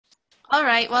All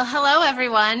right. Well, hello,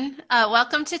 everyone.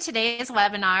 Welcome to today's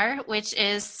webinar, which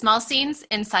is Small Scenes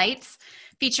Insights,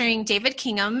 featuring David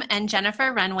Kingham and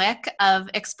Jennifer Renwick of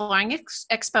Exploring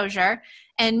Exposure,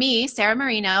 and me, Sarah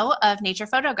Marino of Nature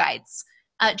Photo Guides.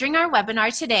 During our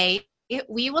webinar today,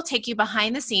 we will take you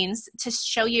behind the scenes to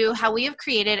show you how we have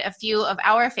created a few of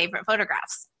our favorite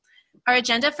photographs. Our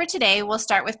agenda for today will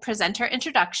start with presenter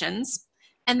introductions,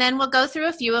 and then we'll go through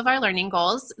a few of our learning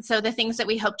goals, so the things that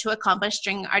we hope to accomplish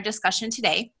during our discussion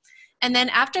today. And then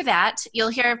after that, you'll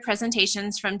hear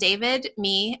presentations from David,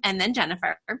 me, and then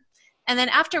Jennifer. And then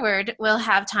afterward, we'll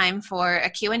have time for a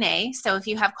Q&A. So if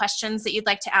you have questions that you'd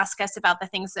like to ask us about the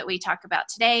things that we talk about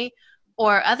today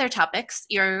or other topics,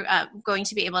 you're going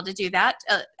to be able to do that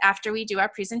after we do our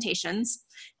presentations.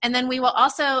 And then we will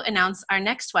also announce our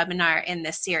next webinar in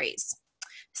this series.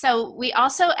 So we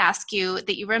also ask you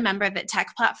that you remember that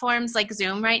tech platforms like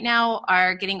Zoom right now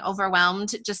are getting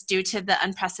overwhelmed just due to the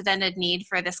unprecedented need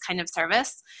for this kind of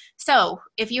service. So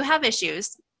if you have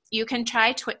issues, you can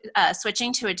try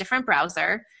switching to a different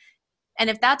browser. And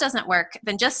if that doesn't work,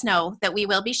 then just know that we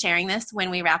will be sharing this when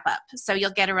we wrap up. So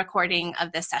you'll get a recording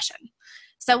of this session.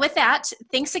 So with that,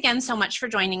 thanks again so much for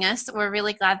joining us. We're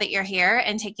really glad that you're here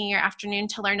and taking your afternoon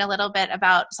to learn a little bit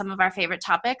about some of our favorite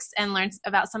topics and learn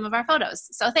about some of our photos.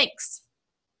 So thanks.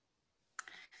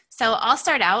 So I'll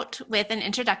start out with an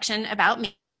introduction about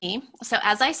me. So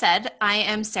as I said, I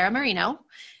am Sarah Marino,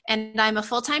 and I'm a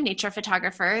full-time nature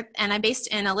photographer, and I'm based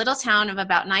in a little town of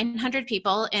about 900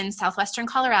 people in southwestern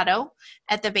Colorado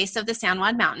at the base of the San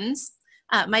Juan Mountains.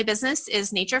 My business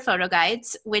is Nature Photo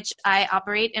Guides, which I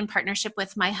operate in partnership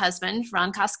with my husband,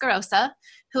 Ron Cascarosa,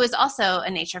 who is also a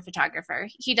nature photographer.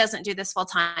 He doesn't do this full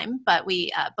time, but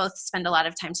we both spend a lot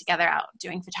of time together out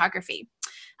doing photography.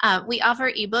 We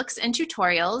offer ebooks and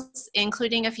tutorials,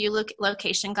 including a few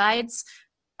location guides,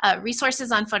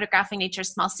 resources on photographing nature's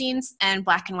small scenes, and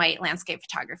black and white landscape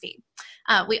photography.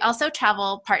 We also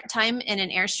travel part-time in an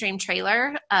Airstream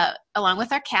trailer, along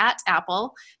with our cat,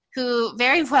 Apple, who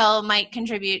very well might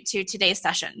contribute to today's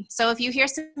session. So if you hear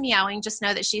some meowing, just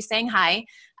know that she's saying hi.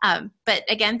 But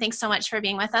again, thanks so much for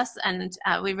being with us, and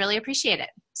we really appreciate it.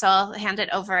 So I'll hand it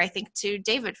over, I think, to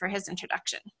David for his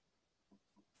introduction.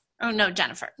 Oh no,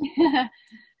 Jennifer.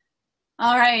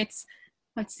 All right,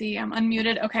 let's see, I'm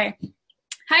unmuted. Okay.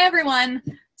 Hi, everyone.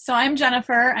 So I'm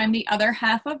Jennifer. I'm the other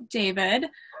half of David.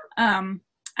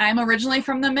 I'm originally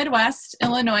from the Midwest,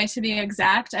 Illinois to be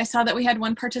exact. I saw that we had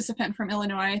one participant from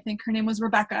Illinois. I think her name was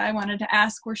Rebecca. I wanted to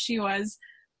ask where she was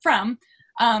from.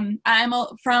 I'm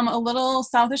from a little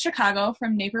south of Chicago,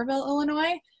 from Naperville,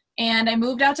 Illinois, and I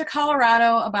moved out to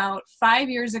Colorado about 5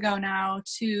 years ago now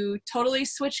to totally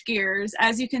switch gears.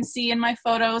 As you can see in my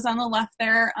photos on the left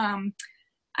there,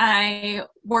 I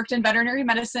worked in veterinary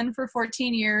medicine for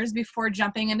 14 years before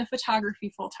jumping into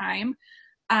photography full-time.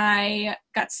 I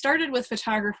got started with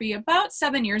photography about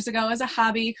 7 years ago as a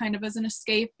hobby, kind of as an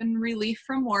escape and relief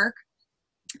from work,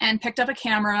 and picked up a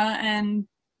camera and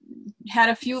had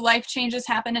a few life changes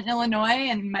happen in Illinois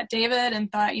and met David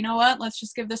and thought, you know what, let's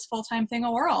just give this full-time thing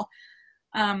a whirl.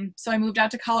 So I moved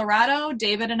out to Colorado.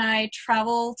 David and I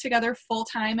travel together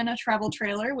full-time in a travel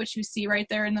trailer, which you see right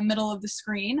there in the middle of the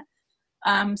screen.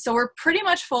 So we're pretty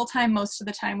much full-time most of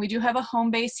the time. We do have a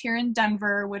home base here in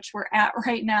Denver, which we're at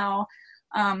right now,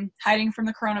 hiding from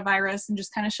the coronavirus and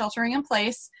just kind of sheltering in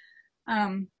place.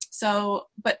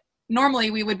 But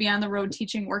normally we would be on the road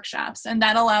teaching workshops, and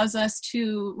that allows us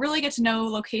to really get to know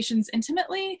locations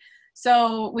intimately,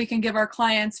 so we can give our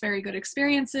clients very good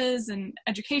experiences and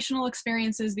educational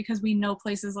experiences because we know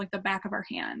places like the back of our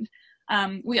hand.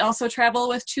 We also travel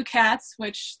with two cats,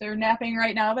 which they're napping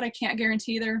right now, but I can't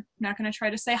guarantee they're not going to try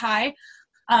to say hi.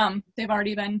 They've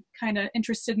already been kind of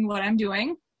interested in what I'm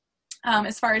doing.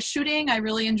 As far as shooting, I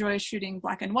really enjoy shooting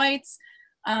black and whites,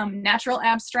 natural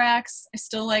abstracts. I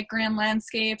still like grand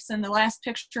landscapes, and the last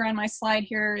picture on my slide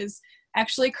here is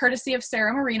actually courtesy of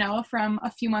Sarah Marino from a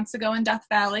few months ago in Death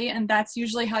Valley, and that's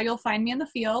usually how you'll find me in the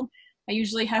field. I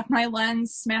usually have my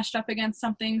lens smashed up against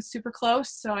something super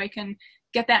close so I can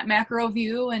get that macro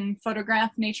view and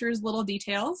photograph nature's little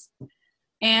details.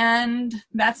 And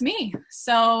that's me.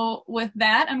 So with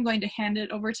that, I'm going to hand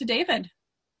it over to David.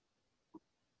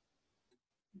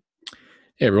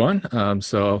 Hey everyone,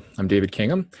 so I'm David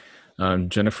Kingham.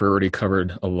 Jennifer already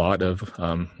covered a lot of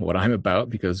what I'm about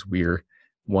because we're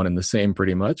one and the same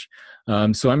pretty much.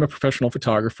 So I'm a professional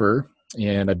photographer,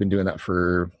 and I've been doing that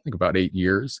for I think about 8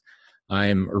 years.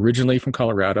 I'm originally from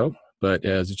Colorado, but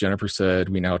as Jennifer said,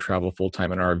 we now travel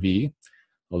full-time in RV,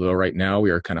 although right now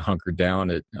we are kind of hunkered down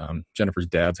at Jennifer's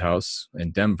dad's house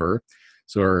in Denver.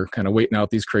 So we're kind of waiting out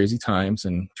these crazy times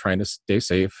and trying to stay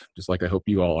safe, just like I hope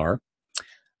you all are.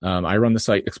 I run the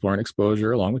site Explore and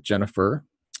Exposure along with Jennifer,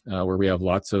 where we have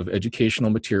lots of educational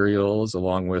materials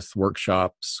along with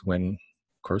workshops when,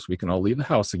 of course, we can all leave the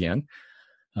house again.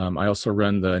 I also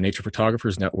run the Nature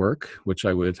Photographers Network, which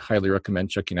I would highly recommend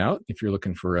checking out if you're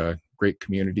looking for a great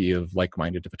community of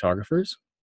like-minded photographers.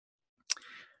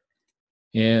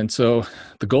 And so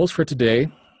the goals for today,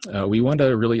 we want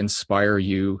to really inspire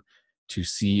you to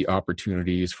see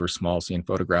opportunities for small scene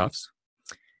photographs.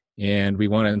 And we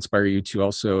want to inspire you to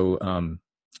also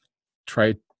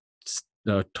try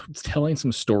telling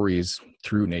some stories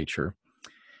through nature.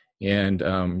 And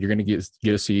you're going to get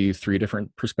to see 3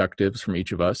 different perspectives from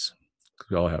each of us, because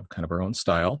we all have kind of our own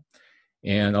style,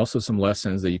 and also some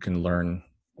lessons that you can learn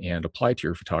and apply to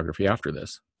your photography after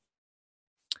this.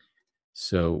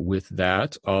 So with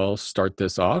that, I'll start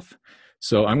this off.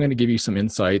 So I'm going to give you some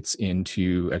insights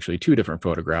into actually 2 different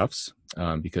photographs,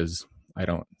 because I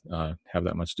don't have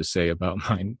that much to say about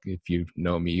mine. If you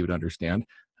know me, you would understand.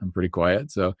 I'm pretty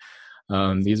quiet. So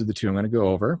these are the 2 I'm going to go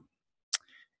over.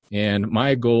 And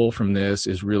my goal from this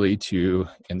is really to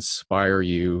inspire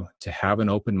you to have an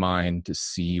open mind to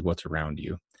see what's around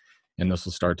you. And this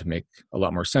will start to make a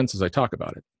lot more sense as I talk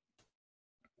about it.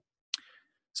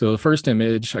 So the first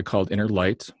image I called Inner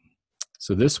Light.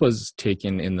 So this was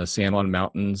taken in the San Juan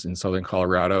Mountains in southern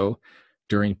Colorado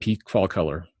during peak fall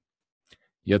color.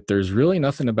 Yet there's really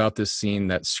nothing about this scene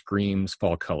that screams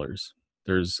fall colors.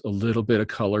 There's a little bit of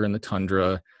color in the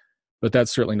tundra, but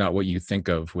that's certainly not what you think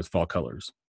of with fall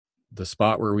colors. The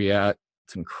spot where we're at,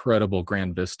 it's incredible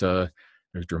grand vista.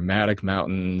 There's dramatic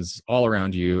mountains all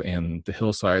around you, and the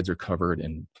hillsides are covered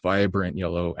in vibrant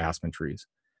yellow aspen trees.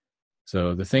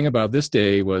 So the thing about this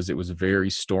day was it was very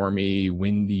stormy,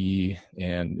 windy,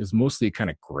 and it was mostly kind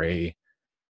of gray.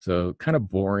 So kind of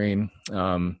boring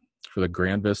for the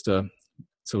grand vista.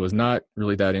 So it was not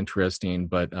really that interesting,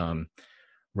 but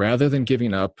rather than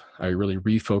giving up, I really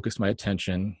refocused my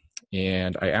attention,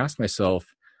 and I asked myself,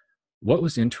 what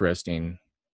was interesting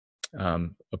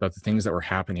about the things that were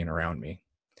happening around me?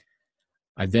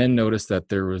 I then noticed that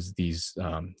there was this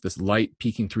light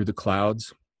peeking through the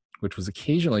clouds, which was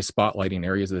occasionally spotlighting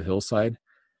areas of the hillside.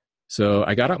 So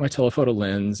I got out my telephoto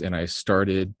lens and I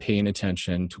started paying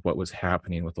attention to what was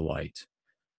happening with the light,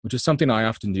 which is something I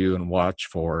often do and watch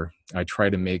for. I try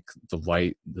to make the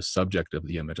light the subject of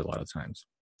the image a lot of times.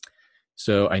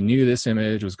 So I knew this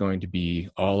image was going to be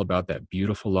all about that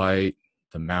beautiful light,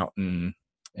 the mountain,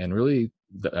 and really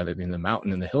the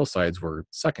mountain and the hillsides were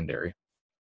secondary.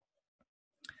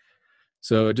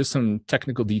 So just some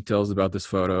technical details about this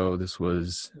photo. This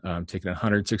was taken at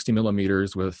 160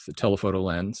 millimeters with a telephoto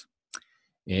lens.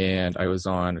 And I was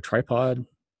on a tripod,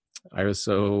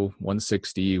 ISO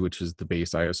 160, which is the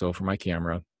base ISO for my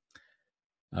camera.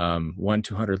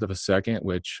 1/200th of a second,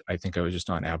 which I think I was just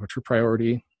on aperture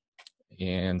priority.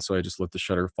 And so I just let the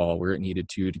shutter fall where it needed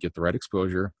to get the right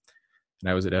exposure. And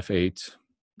I was at f8.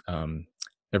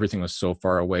 Everything was so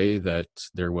far away that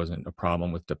there wasn't a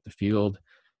problem with depth of field.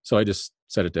 So I just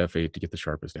set it to f8 to get the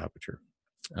sharpest aperture.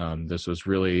 This was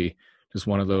really just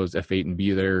one of those f8 and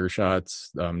be there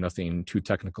shots, nothing too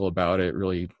technical about it,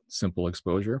 really simple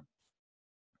exposure.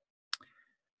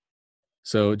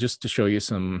 So just to show you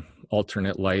some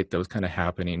alternate light that was kind of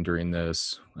happening during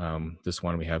this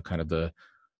one, we have kind of a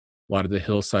lot of the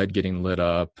hillside getting lit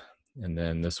up. And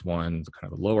then this one,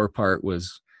 kind of the lower part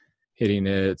was hitting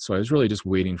it. So I was really just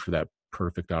waiting for that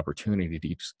perfect opportunity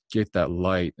to just get that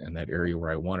light in that area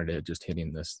where I wanted it, just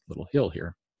hitting this little hill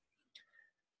here.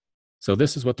 So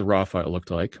this is what the raw file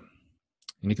looked like.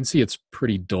 And you can see it's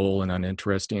pretty dull and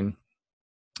uninteresting.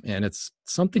 And it's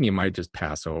something you might just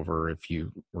pass over if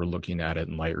you were looking at it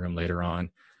in Lightroom later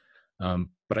on.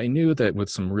 But I knew that with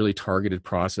some really targeted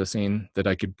processing that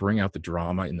I could bring out the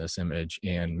drama in this image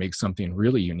and make something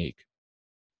really unique.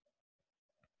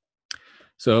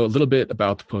 So a little bit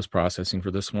about the post-processing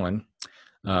for this one.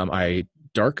 I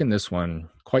darkened this one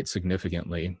quite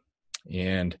significantly.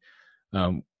 And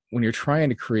when you're trying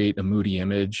to create a moody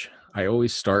image, I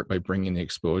always start by bringing the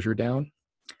exposure down.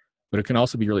 But it can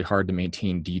also be really hard to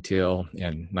maintain detail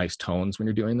and nice tones when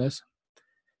you're doing this.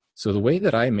 So the way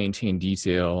that I maintain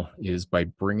detail is by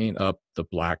bringing up the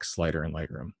black slider in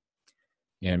Lightroom.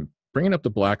 And bringing up the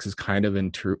blacks is kind of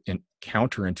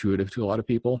counterintuitive to a lot of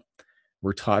people.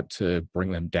 We're taught to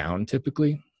bring them down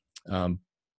typically.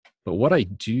 But what I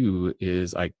do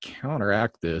is I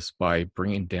counteract this by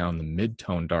bringing down the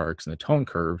mid-tone darks and the tone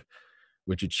curve,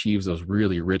 which achieves those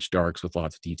really rich darks with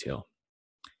lots of detail.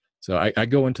 So I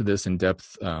go into this in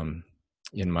depth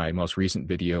in my most recent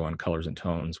video on colors and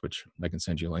tones, which I can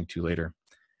send you a link to later.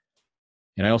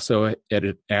 And I also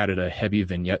added a heavy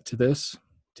vignette to this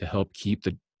to help keep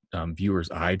the viewer's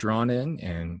eye drawn in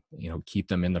and, keep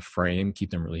them in the frame,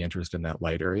 keep them really interested in that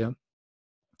light area.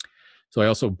 So I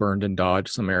also burned and dodged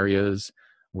some areas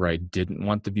where I didn't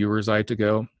want the viewer's eye to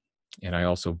go. And I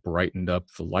also brightened up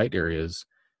the light areas,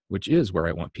 which is where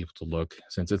I want people to look,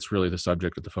 since it's really the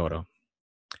subject of the photo.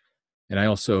 And I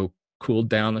also cooled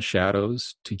down the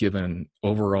shadows to give an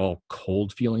overall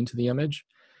cold feeling to the image.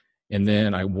 And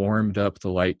then I warmed up the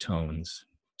light tones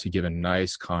to give a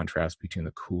nice contrast between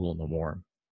the cool and the warm.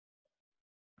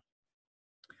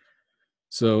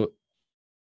 So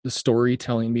the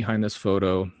storytelling behind this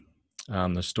photo,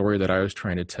 the story that I was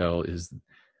trying to tell is, I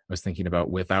was thinking about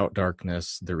without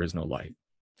darkness, there is no light.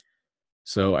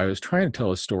 So I was trying to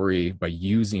tell a story by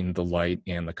using the light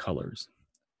and the colors,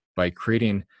 by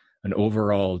creating an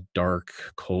overall dark,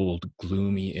 cold,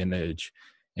 gloomy image,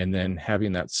 and then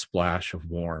having that splash of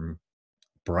warm,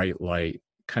 bright light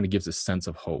kind of gives a sense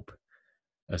of hope,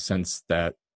 a sense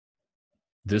that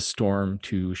this storm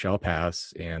too shall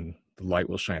pass and the light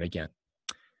will shine again.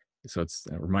 So it's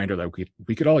a reminder that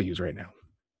we could all use right now.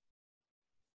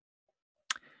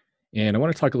 And I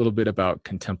want to talk a little bit about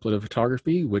contemplative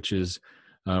photography, which is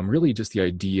really just the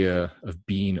idea of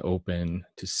being open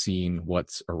to seeing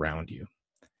what's around you.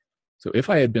 So if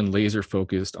I had been laser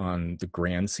focused on the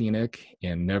grand scenic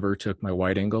and never took my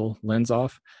wide angle lens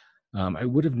off, I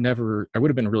would have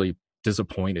been really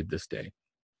disappointed this day.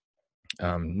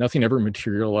 Nothing ever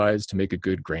materialized to make a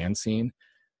good grand scene.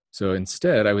 So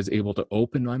instead, I was able to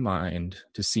open my mind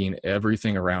to seeing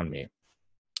everything around me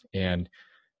and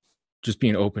just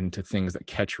being open to things that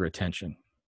catch your attention.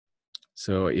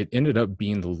 So it ended up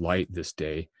being the light this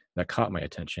day that caught my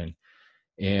attention.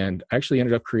 And I actually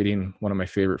ended up creating one of my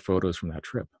favorite photos from that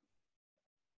trip.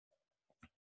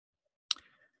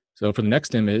 So for the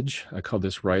next image, I called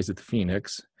this Rise of the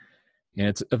Phoenix. And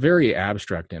it's a very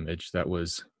abstract image that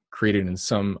was created in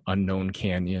some unknown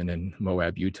canyon in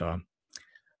Moab, Utah.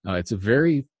 It's a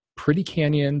very pretty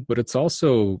canyon, but it's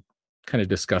also kind of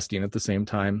disgusting at the same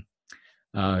time.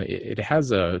 It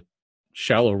has a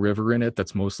shallow river in it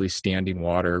that's mostly standing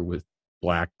water with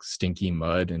black, stinky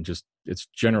mud, and it's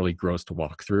generally gross to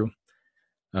walk through.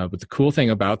 But the cool thing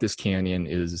about this canyon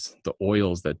is the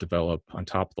oils that develop on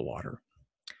top of the water.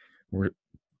 We're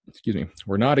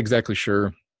not exactly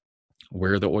sure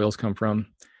where the oils come from.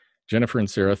 Jennifer and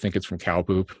Sarah think it's from cow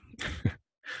poop,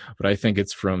 but I think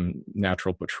it's from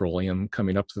natural petroleum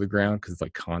coming up to the ground because it's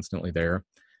like constantly there.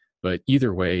 But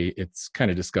either way, it's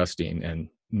kind of disgusting and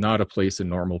not a place a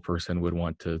normal person would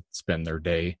want to spend their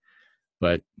day.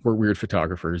 But we're weird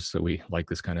photographers, so we like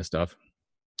this kind of stuff.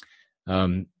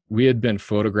 We had been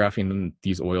photographing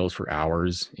these oils for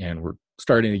hours and we're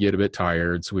starting to get a bit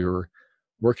tired. So we were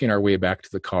working our way back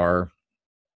to the car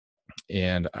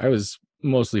and I was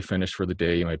mostly finished for the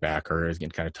day. My back hurt, I was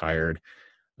getting kind of tired.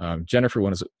 Jennifer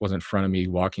was in front of me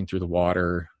walking through the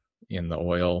water in the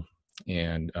oil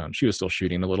and she was still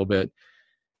shooting a little bit.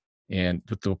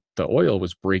 But the oil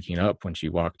was breaking up when she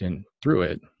walked in through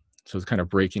it. So it's kind of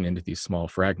breaking into these small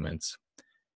fragments.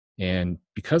 And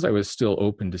because I was still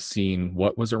open to seeing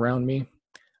what was around me,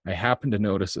 I happened to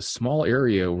notice a small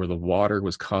area where the water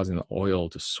was causing the oil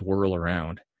to swirl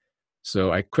around.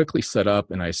 So I quickly set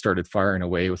up and I started firing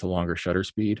away with a longer shutter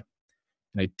speed.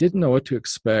 And I didn't know what to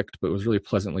expect, but was really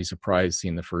pleasantly surprised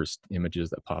seeing the first images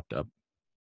that popped up.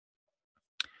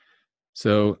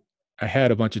 So I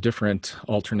had a bunch of different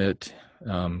alternate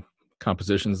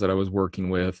compositions that I was working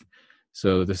with.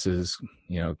 So this is,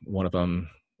 one of them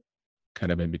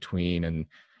kind of in between, and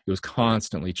it was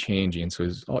constantly changing. So it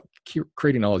was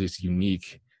creating all these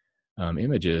unique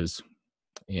images,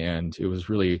 and it was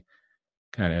really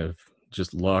kind of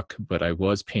just luck, but I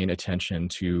was paying attention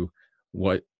to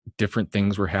what different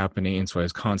things were happening. So I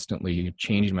was constantly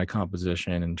changing my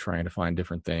composition and trying to find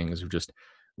different things, or just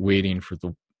waiting for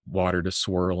the water to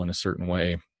swirl in a certain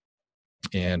way.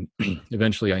 And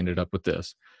eventually I ended up with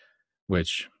this,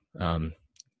 which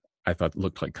I thought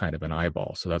looked like kind of an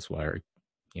eyeball. So that's why,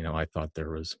 I thought there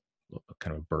was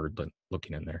kind of a bird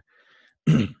looking in there.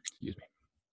 Excuse me.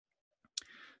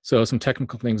 So some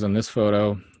technical things on this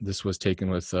photo. This was taken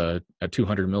with at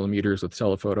 200 millimeters with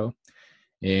telephoto.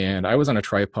 And I was on a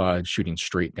tripod shooting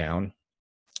straight down.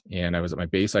 And I was at my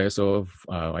base ISO of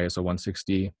ISO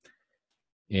 160.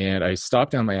 And I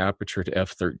stopped down my aperture to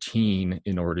f13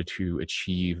 in order to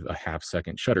achieve a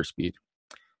half-second shutter speed.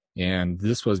 And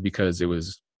this was because it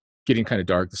was getting kind of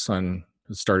dark. The sun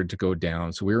started to go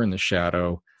down. So we were in the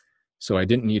shadow. So I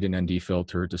didn't need an ND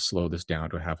filter to slow this down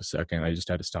to a half a second. I just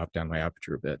had to stop down my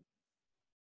aperture a bit.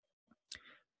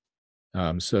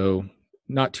 So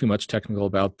not too much technical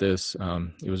about this.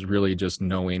 It was really just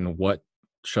knowing what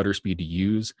shutter speed to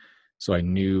use. So I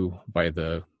knew by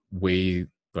the way,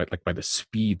 like by the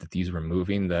speed that these were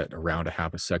moving, that around a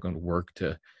half a second work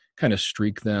to kind of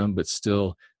streak them, but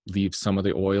still leave some of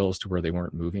the oils to where they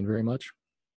weren't moving very much.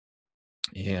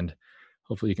 And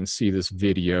hopefully you can see this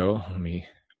video. Let me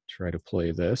try to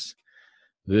play this.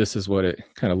 This is what it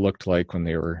kind of looked like when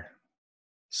they were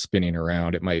spinning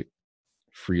around. It might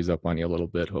freeze up on you a little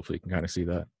bit. Hopefully you can kind of see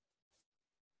that.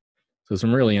 So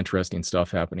some really interesting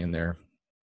stuff happening there.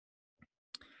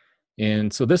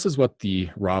 And so this is what the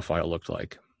raw file looked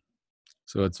like.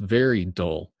 So it's very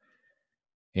dull.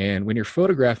 And when you're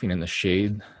photographing in the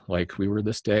shade, like we were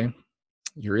this day,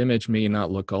 your image may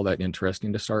not look all that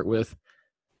interesting to start with,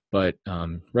 but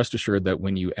rest assured that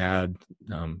when you add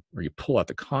or you pull out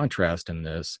the contrast in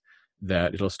this,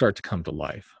 that it'll start to come to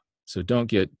life. So don't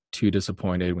get too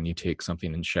disappointed when you take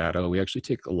something in shadow. We actually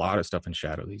take a lot of stuff in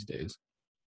shadow these days.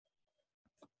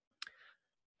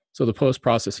 So the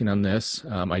post-processing on this,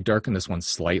 I darkened this one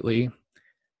slightly.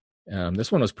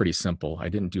 This one was pretty simple. I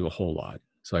didn't do a whole lot.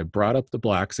 So I brought up the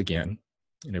blacks again,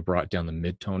 and I brought down the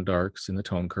mid-tone darks in the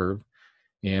tone curve.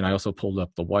 And I also pulled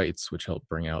up the whites, which helped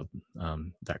bring out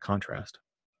that contrast.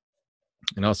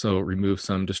 And also removed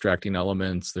some distracting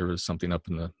elements. There was something up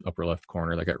in the upper left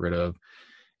corner that I got rid of,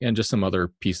 and just some other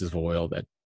pieces of oil that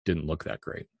didn't look that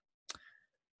great.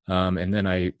 And then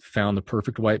I found the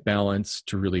perfect white balance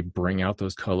to really bring out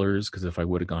those colors, because if I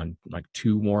would have gone like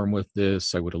too warm with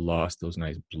this, I would have lost those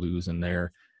nice blues in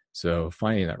there. So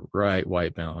finding that right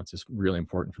white balance is really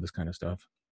important for this kind of stuff.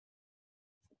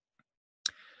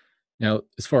 Now,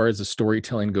 as far as the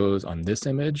storytelling goes on this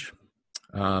image,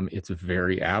 it's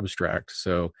very abstract.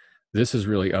 So this is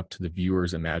really up to the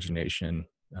viewer's imagination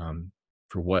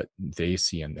for what they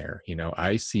see in there. You know,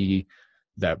 I see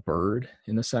that bird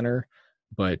in the center,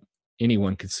 but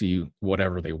anyone could see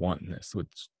whatever they want in this,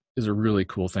 which is a really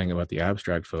cool thing about the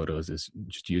abstract photos, is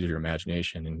just use your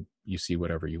imagination and you see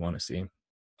whatever you want to see.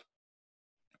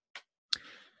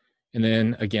 And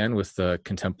then again, with the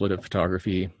contemplative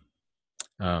photography,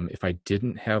 if I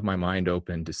didn't have my mind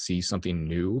open to see something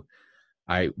new,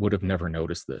 I would have never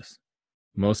noticed this.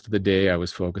 Most of the day I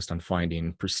was focused on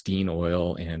finding pristine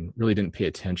oil and really didn't pay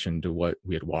attention to what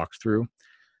we had walked through.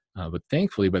 But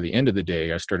thankfully, by the end of the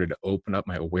day, I started to open up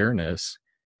my awareness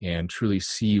and truly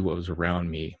see what was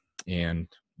around me. And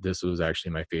this was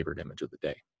actually my favorite image of the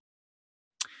day.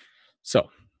 So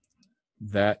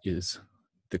that is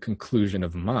the conclusion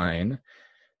of mine.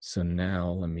 So now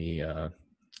let me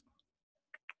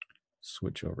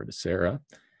switch over to Sarah.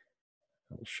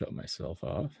 I'll shut myself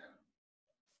off.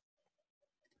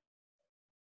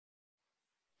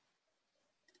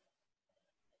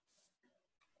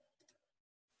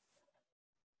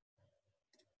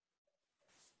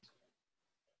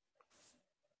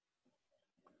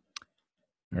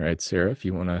 All right, Sarah, if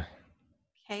you want to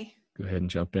go ahead and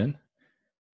jump in.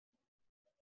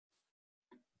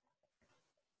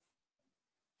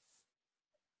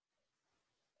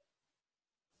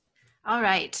 All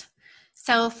right.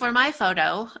 So for my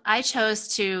photo, I chose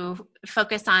to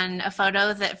focus on a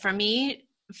photo that for me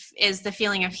is the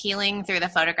feeling of healing through the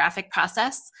photographic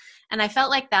process. And I felt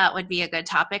like that would be a good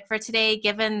topic for today,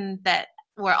 given that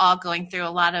we're all going through a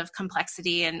lot of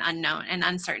complexity and unknown and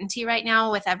uncertainty right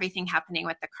now with everything happening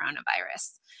with the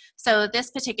coronavirus. So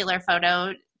this particular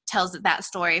photo tells that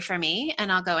story for me,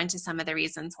 and I'll go into some of the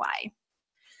reasons why.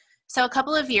 So a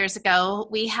couple of years ago,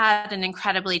 we had an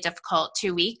incredibly difficult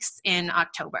 2 weeks in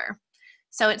October.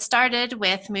 So it started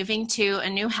with moving to a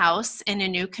new house in a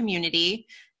new community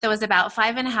that was about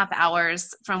 5.5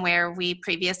 hours from where we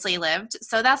previously lived.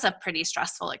 So that's a pretty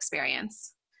stressful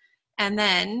experience. And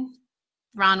then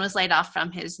Ron was laid off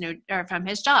from his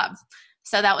job.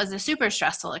 So that was a super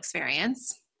stressful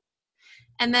experience.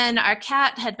 And then our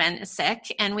cat had been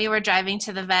sick, and we were driving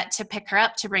to the vet to pick her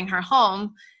up to bring her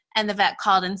home. And the vet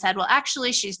called and said, well,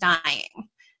 actually, she's dying.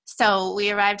 So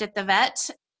we arrived at the vet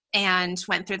and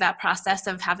went through that process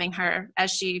of having her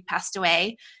as she passed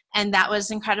away. And that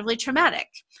was incredibly traumatic.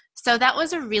 So that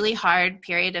was a really hard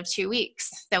period of 2 weeks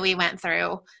that we went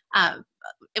through.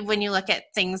 When you look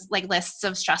at things like lists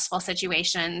of stressful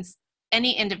situations,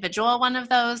 any individual one of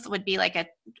those would be like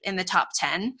in the top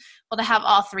 10. Well, to have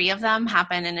all three of them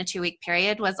happen in a 2-week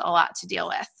period was a lot to deal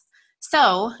with.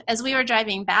 So as we were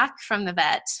driving back from the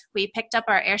vet, we picked up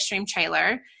our Airstream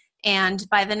trailer, and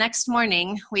by the next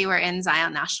morning, we were in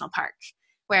Zion National Park,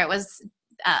 where it was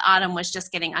autumn was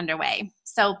just getting underway.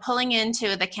 So pulling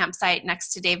into the campsite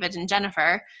next to David and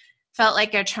Jennifer felt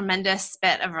like a tremendous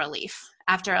bit of relief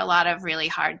after a lot of really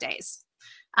hard days.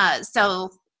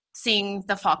 So seeing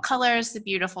the fall colors, the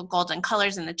beautiful golden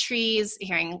colors in the trees,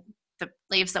 hearing the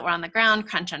leaves that were on the ground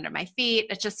crunch under my feet,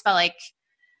 it just felt like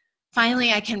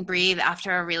finally I can breathe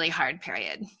after a really hard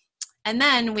period. And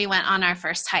then we went on our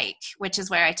first hike, which is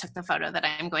where I took the photo that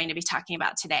I'm going to be talking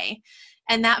about today.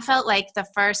 And that felt like the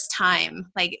first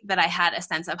time like that I had a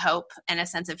sense of hope and a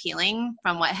sense of healing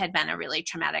from what had been a really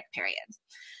traumatic period.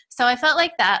 So I felt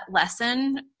like that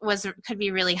lesson could be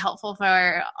really helpful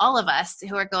for all of us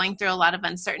who are going through a lot of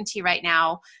uncertainty right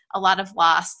now, a lot of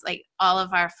loss. Like all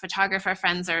of our photographer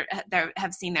friends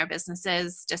have seen their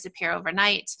businesses disappear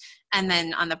overnight. And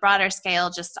then on the broader scale,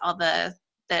 just all the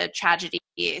tragedy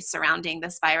surrounding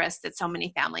this virus that so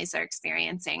many families are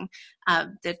experiencing,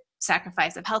 the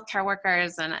sacrifice of healthcare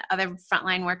workers and other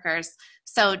frontline workers.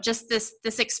 So just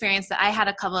this experience that I had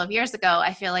a couple of years ago,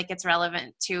 I feel like it's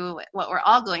relevant to what we're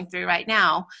all going through right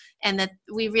now, and that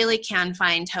we really can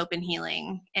find hope and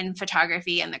healing in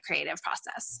photography and the creative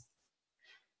process.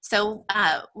 So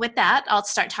with that, I'll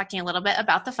start talking a little bit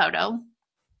about the photo,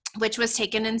 which was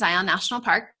taken in Zion National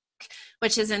Park,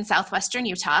 which is in southwestern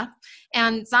Utah.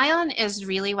 And Zion is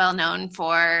really well known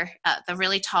for the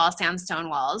really tall sandstone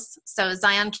walls. So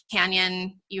Zion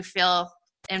Canyon, you feel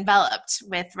enveloped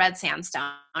with red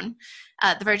sandstone.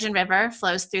 The Virgin River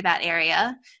flows through that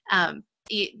area.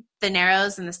 The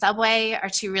Narrows and the subway are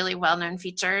two really well-known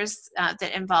features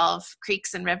that involve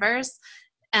creeks and rivers.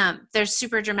 There's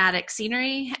super dramatic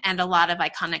scenery and a lot of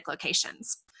iconic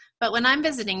locations. But when I'm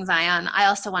visiting Zion, I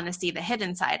also want to see the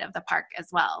hidden side of the park as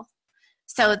well.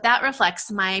 So that reflects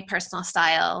my personal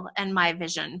style and my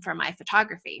vision for my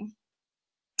photography.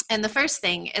 And the first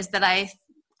thing is that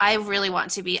I really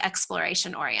want to be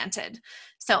exploration oriented.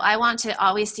 So I want to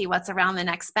always see what's around the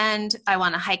next bend. I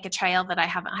want to hike a trail that I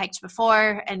haven't hiked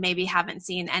before and maybe haven't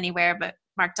seen anywhere but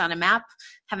marked on a map,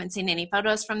 haven't seen any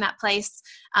photos from that place.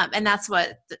 And that's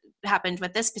what happened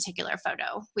with this particular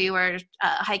photo. We were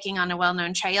hiking on a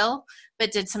well-known trail,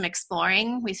 but did some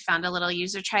exploring. We found a little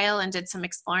user trail and did some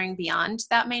exploring beyond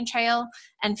that main trail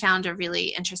and found a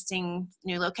really interesting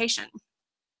new location.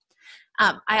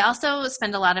 I also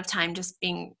spend a lot of time just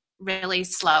being really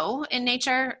slow in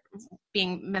nature,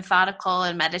 being methodical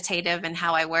and meditative in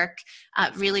how I work,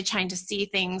 really trying to see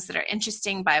things that are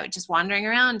interesting by just wandering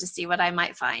around to see what I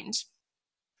might find.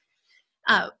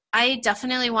 I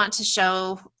definitely want to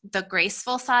show the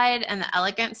graceful side and the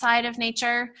elegant side of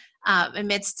nature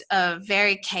amidst a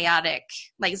very chaotic,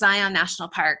 like Zion National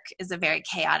Park is a very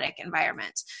chaotic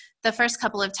environment. The first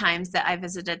couple of times that I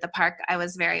visited the park, I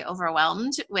was very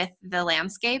overwhelmed with the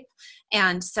landscape.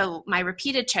 And so my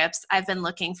repeated trips, I've been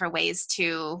looking for ways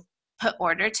to put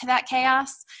order to that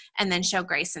chaos and then show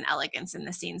grace and elegance in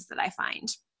the scenes that I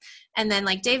find. And then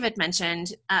like David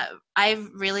mentioned, I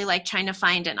really like trying to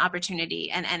find an opportunity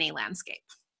in any landscape.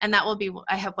 And that will be,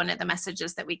 I hope, one of the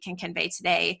messages that we can convey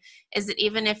today is that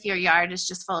even if your yard is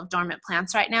just full of dormant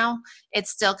plants right now, it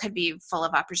still could be full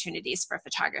of opportunities for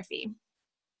photography.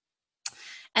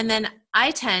 And then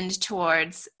I tend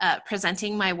towards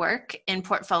presenting my work in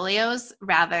portfolios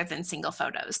rather than single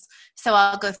photos. So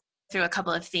I'll go through a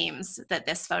couple of themes that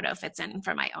this photo fits in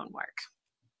for my own work.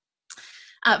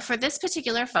 For this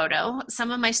particular photo, some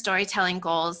of my storytelling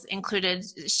goals included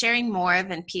sharing more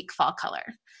than peak fall color.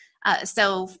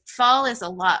 So fall is a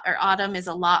lot, or autumn is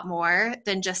a lot more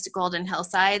than just golden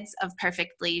hillsides of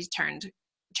perfectly turned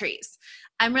trees.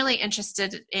 I'm really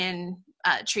interested in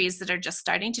trees that are just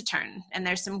starting to turn, and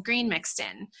there's some green mixed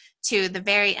in to the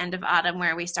very end of autumn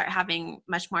where we start having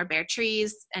much more bare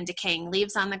trees and decaying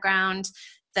leaves on the ground.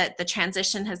 That the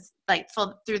transition has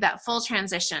through that full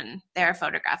transition, there are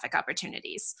photographic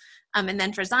opportunities. And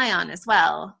then for Zion as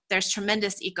well, there's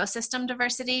tremendous ecosystem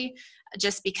diversity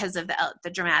just because of the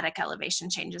dramatic elevation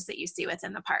changes that you see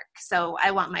within the park. So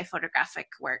I want my photographic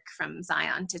work from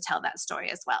Zion to tell that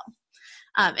story as well.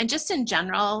 And just in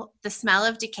general, the smell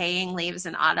of decaying leaves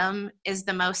in autumn is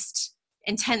the most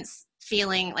intense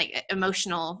feeling, like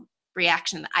emotional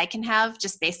reaction that I can have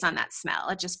just based on that smell.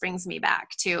 It just brings me back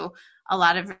to a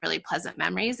lot of really pleasant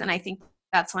memories. And I think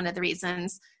that's one of the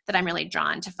reasons that I'm really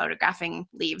drawn to photographing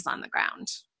leaves on the ground.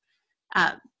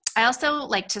 I also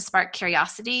like to spark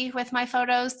curiosity with my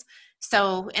photos.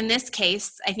 So in this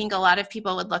case, I think a lot of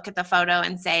people would look at the photo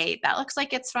and say, that looks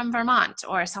like it's from Vermont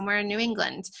or somewhere in New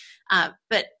England.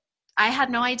 But I had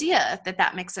no idea that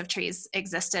that mix of trees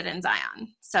existed in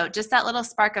Zion. So just that little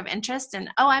spark of interest and,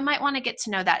 oh, I might want to get to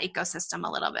know that ecosystem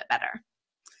a little bit better.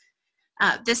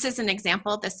 This is an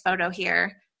example, this photo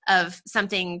here, of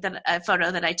a photo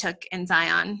that I took in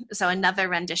Zion. So another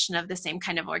rendition of the same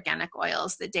kind of organic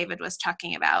oils that David was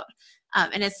talking about.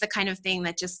 And it's the kind of thing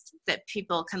that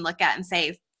people can look at and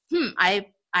say, I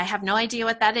have no idea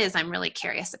what that is. I'm really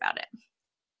curious about it.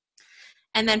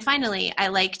 And then finally, I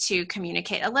like to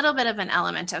communicate a little bit of an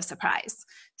element of surprise.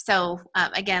 So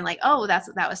again, like, oh, that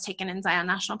was taken in Zion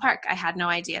National Park. I had no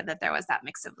idea that there was that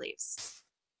mix of leaves.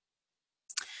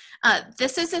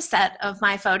 This is a set of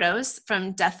my photos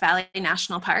from Death Valley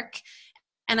National Park.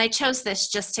 And I chose this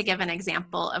just to give an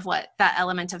example of what that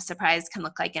element of surprise can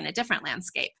look like in a different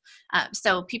landscape.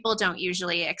 So people don't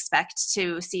usually expect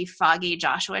to see foggy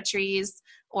Joshua trees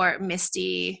or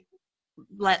misty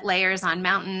layers on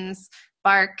mountains,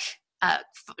 bark,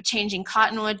 changing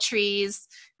cottonwood trees,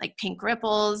 like pink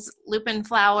ripples, lupin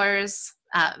flowers,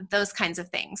 those kinds of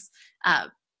things.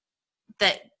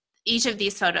 That each of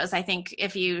these photos, I think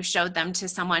if you showed them to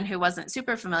someone who wasn't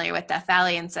super familiar with Death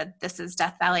Valley and said, this is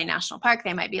Death Valley National Park,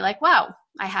 they might be like, wow,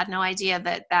 I had no idea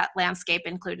that that landscape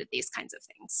included these kinds of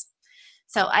things.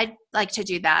 So I'd like to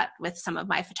do that with some of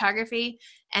my photography.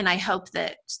 And I hope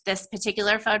that this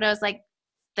particular photo is like,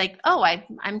 oh,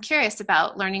 I'm curious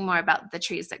about learning more about the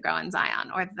trees that grow in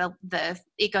Zion, or the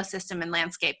ecosystem and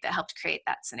landscape that helped create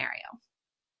that scenario.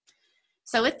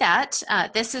 So with that,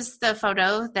 this is the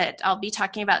photo that I'll be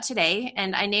talking about today,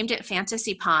 and I named it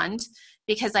Fantasy Pond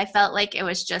because I felt like it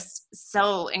was just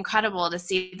so incredible to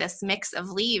see this mix of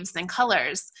leaves and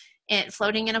colors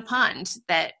floating in a pond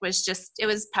that was just, it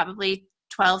was probably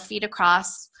 12 feet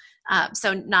across,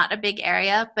 so not a big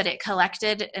area, but it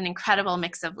collected an incredible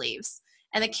mix of leaves.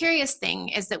 And the curious thing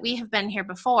is that we have been here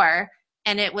before,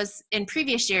 and it was in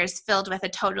previous years filled with a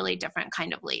totally different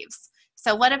kind of leaves.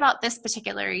 So what about this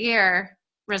particular year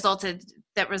resulted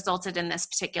in this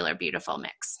particular beautiful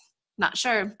mix? Not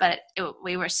sure, but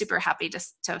we were super happy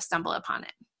to stumble upon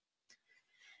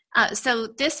it. So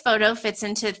this photo fits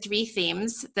into 3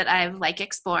 themes that I like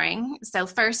exploring. So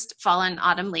first, fall and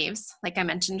autumn leaves, like I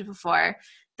mentioned before,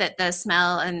 that the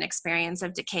smell and experience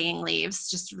of decaying leaves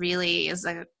just really is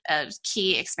a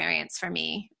key experience for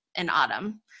me in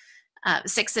autumn.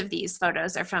 6 of these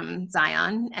photos are from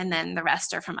Zion, and then the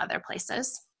rest are from other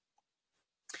places.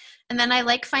 And then I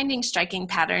like finding striking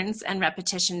patterns and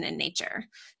repetition in nature.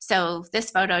 So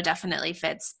this photo definitely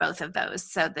fits both of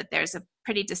those, so that there's a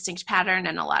pretty distinct pattern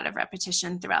and a lot of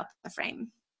repetition throughout the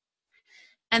frame.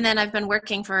 And then I've been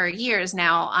working for years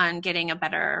now on getting a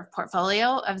better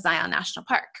portfolio of Zion National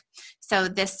Park. So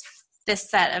this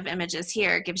set of images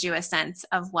here gives you a sense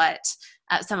of what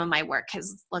some of my work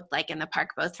has looked like in the park,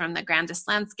 both from the grandest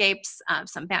landscapes,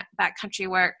 some backcountry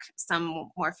work, some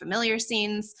more familiar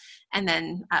scenes, and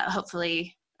then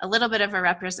hopefully a little bit of a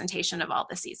representation of all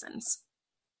the seasons.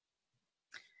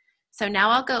 So now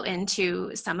I'll go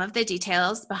into some of the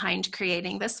details behind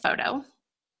creating this photo.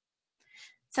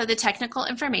 So the technical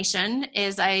information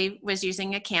is I was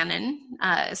using a Canon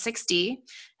 6D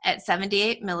at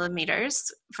 78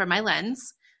 millimeters for my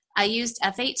lens. I used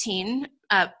f/18.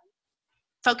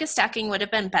 Focus stacking would have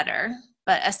been better,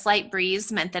 but a slight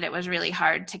breeze meant that it was really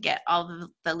hard to get all of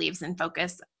the leaves in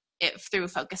focus through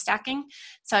focus stacking.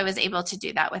 So I was able to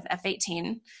do that with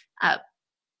f/18,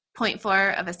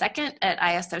 0.4 of a second at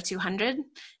ISO 200.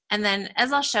 And then,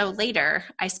 as I'll show later,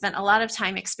 I spent a lot of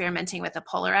time experimenting with a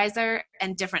polarizer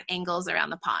and different angles around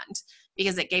the pond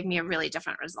because it gave me a really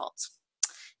different result.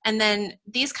 And then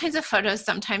these kinds of photos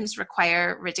sometimes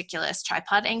require ridiculous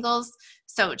tripod angles.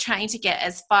 So trying to get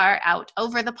as far out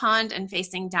over the pond and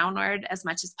facing downward as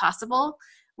much as possible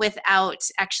without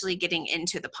actually getting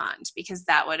into the pond, because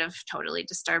that would have totally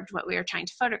disturbed what we were trying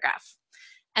to photograph.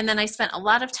 And then I spent a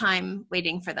lot of time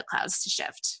waiting for the clouds to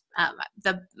shift.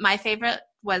 My favorite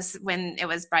was when it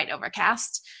was bright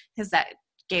overcast, because that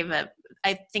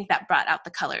I think that brought out the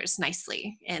colors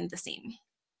nicely in the scene.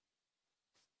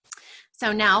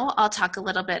 So now I'll talk a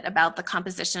little bit about the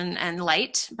composition and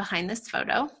light behind this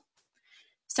photo.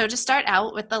 So to start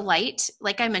out with the light,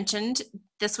 like I mentioned,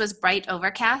 this was bright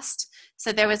overcast.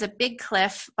 So there was a big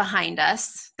cliff behind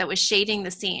us that was shading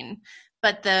the scene.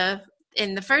 But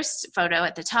in the first photo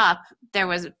at the top,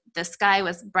 the sky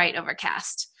was bright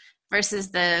overcast, versus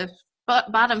the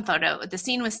bottom photo, the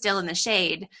scene was still in the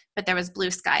shade, but there was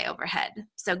blue sky overhead.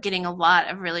 So getting a lot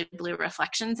of really blue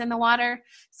reflections in the water.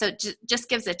 So it just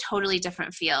gives a totally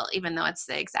different feel, even though it's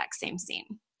the exact same scene.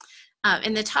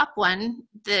 In the top one,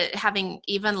 having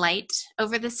even light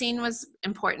over the scene was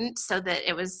important, so that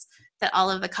that all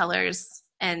of the colors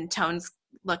and tones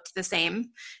looked the same.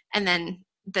 And then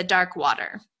the dark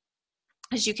water.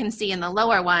 As you can see in the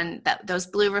lower one, those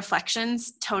blue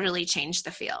reflections totally change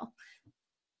the feel.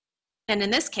 And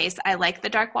in this case, I like the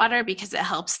dark water because it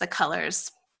helps the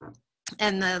colors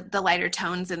and the lighter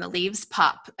tones in the leaves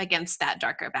pop against that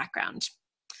darker background.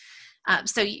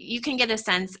 So you can get a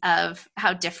sense of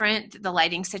how different the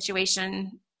lighting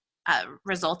situation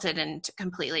resulted in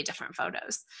completely different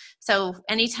photos. So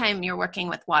anytime you're working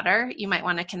with water, you might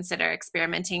want to consider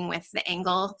experimenting with the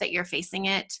angle that you're facing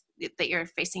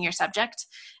your subject,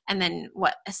 and then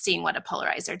seeing what a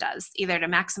polarizer does, either to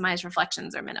maximize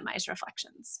reflections or minimize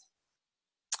reflections.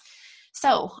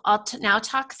 So I'll now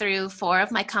talk through 4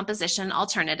 of my composition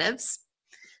alternatives.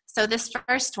 So this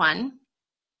first one,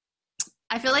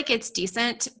 I feel like it's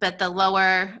decent, but the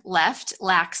lower left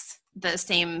lacks the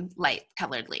same light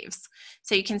colored leaves.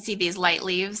 So you can see these light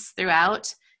leaves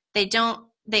throughout. They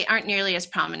aren't nearly as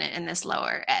prominent in this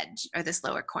lower edge or this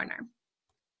lower corner.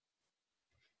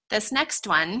 This next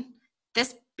one,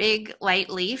 this big light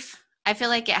leaf, I feel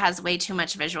like it has way too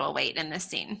much visual weight in this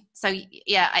scene. So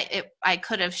yeah, I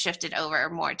could have shifted over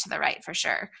more to the right for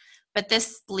sure. But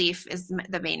this leaf is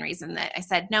the main reason that I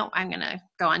said, no, I'm gonna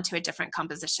go on to a different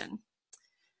composition.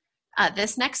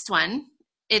 This next one,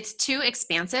 it's too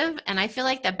expansive, and I feel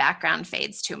like the background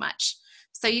fades too much.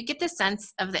 So you get the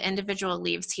sense of the individual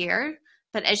leaves here,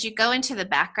 but as you go into the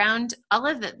background, all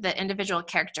of the individual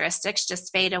characteristics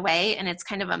just fade away, and it's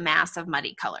kind of a mass of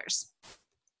muddy colors.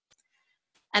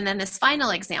 And then this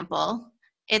final example,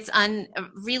 it's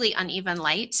really uneven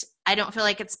light. I don't feel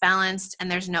like it's balanced,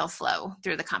 and there's no flow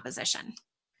through the composition.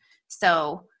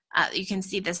 So you can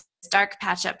see this dark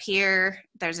patch up here.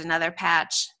 There's another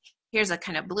patch. Here's a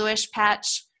kind of bluish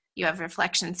patch. You have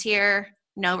reflections here,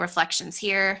 no reflections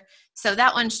here. So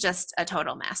that one's just a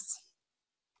total mess.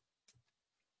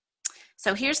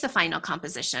 So here's the final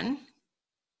composition.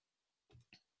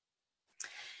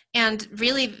 And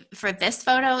really for this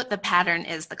photo, the pattern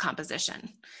is the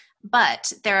composition.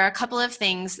 But there are a couple of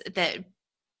things that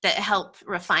help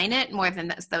refine it more than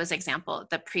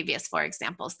the previous 4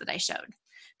 examples that I showed.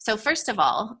 So first of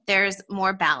all, there's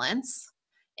more balance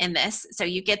in this. So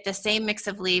you get the same mix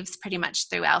of leaves pretty much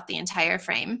throughout the entire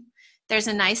frame. There's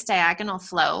a nice diagonal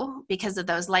flow because of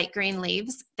those light green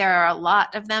leaves. There are a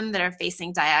lot of them that are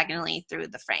facing diagonally through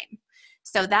the frame.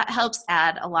 So that helps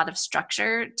add a lot of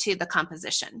structure to the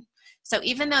composition. So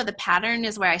even though the pattern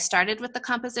is where I started with the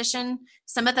composition,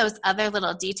 some of those other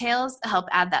little details help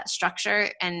add that structure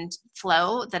and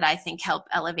flow that I think help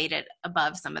elevate it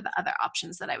above some of the other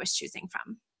options that I was choosing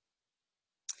from.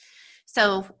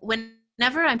 So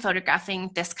whenever I'm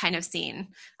photographing this kind of scene,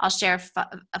 I'll share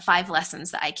 5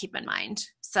 lessons that I keep in mind.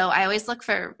 So I always look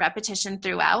for repetition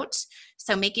throughout.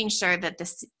 So making sure that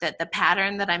the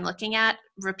pattern that I'm looking at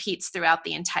repeats throughout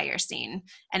the entire scene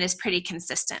and is pretty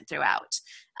consistent throughout.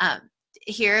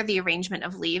 Here, the arrangement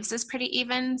of leaves is pretty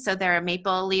even. So there are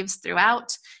maple leaves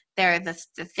throughout. There are the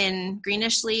thin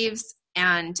greenish leaves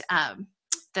and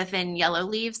the thin yellow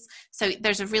leaves. So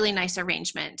there's a really nice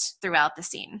arrangement throughout the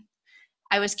scene.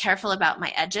 I was careful about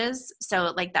my edges.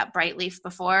 So like that bright leaf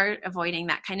before, avoiding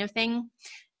that kind of thing.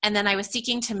 And then I was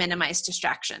seeking to minimize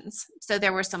distractions. So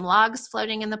there were some logs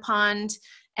floating in the pond,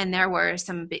 and there were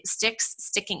some big sticks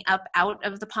sticking up out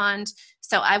of the pond.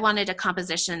 So I wanted a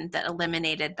composition that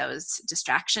eliminated those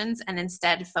distractions and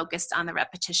instead focused on the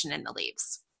repetition in the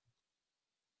leaves.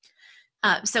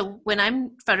 So when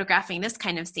I'm photographing this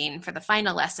kind of scene for the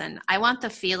final lesson, I want the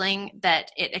feeling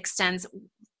that it extends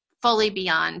fully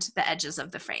beyond the edges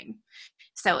of the frame.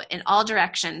 So in all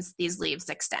directions, these leaves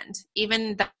extend,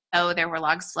 even though there were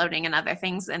logs floating and other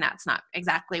things, and that's not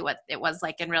exactly what it was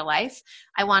like in real life.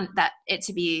 I want it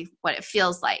to be what it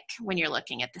feels like when you're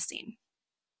looking at the scene.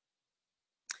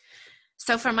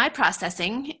 So for my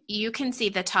processing, you can see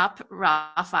the top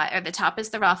raw file, or the top is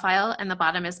the raw file and the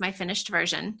bottom is my finished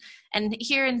version. And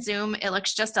here in Zoom, it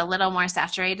looks just a little more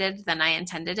saturated than I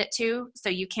intended it to. So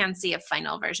you can see a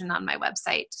final version on my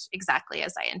website exactly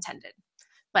as I intended.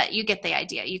 But you get the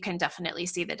idea. You can definitely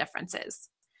see the differences.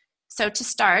 So to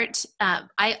start,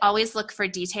 I always look for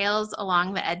details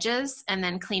along the edges and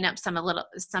then clean up some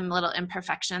little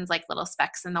imperfections, like little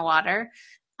specks in the water.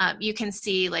 You can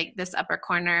see like this upper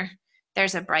corner,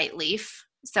 there's a bright leaf.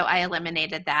 So I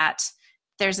eliminated that.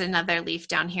 There's another leaf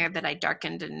down here that I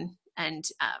darkened and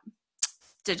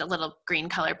did a little green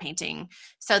color painting.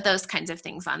 So those kinds of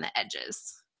things on the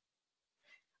edges.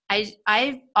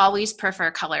 I always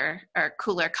prefer color or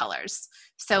cooler colors.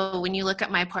 So when you look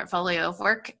at my portfolio of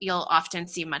work, you'll often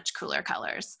see much cooler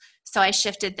colors. So I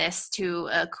shifted this to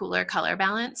a cooler color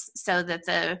balance so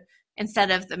that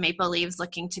instead of the maple leaves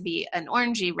looking to be an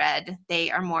orangey red,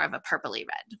 they are more of a purpley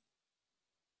red.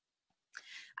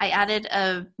 I added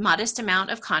a modest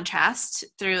amount of contrast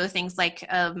through things like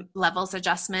a levels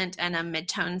adjustment and a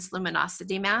midtones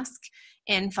luminosity mask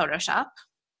in Photoshop.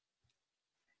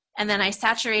 And then I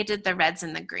saturated the reds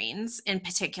and the greens in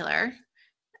particular.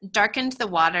 darkened the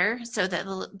water so that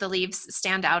the leaves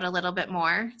stand out a little bit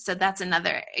more. So that's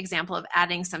another example of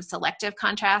adding some selective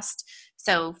contrast.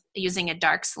 So using a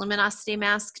darks luminosity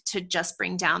mask to just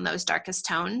bring down those darkest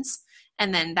tones.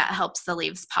 And then that helps the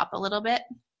leaves pop a little bit.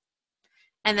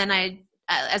 And then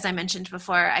as I mentioned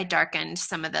before, I darkened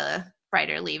some of the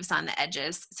brighter leaves on the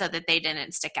edges so that they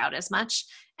didn't stick out as much,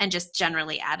 and just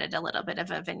generally added a little bit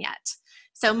of a vignette.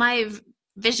 So my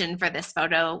vision for this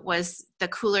photo was the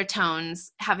cooler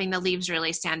tones, having the leaves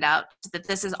really stand out, that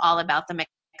this is all about the mix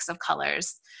of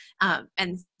colors.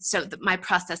 And so my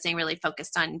processing really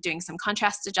focused on doing some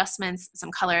contrast adjustments,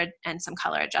 some color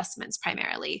adjustments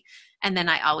primarily. And then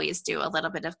I always do a little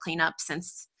bit of cleanup,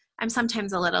 since I'm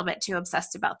sometimes a little bit too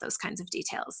obsessed about those kinds of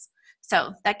details.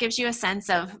 So that gives you a sense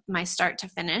of my start to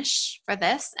finish for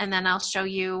this. And then I'll show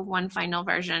you one final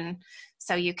version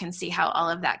so you can see how all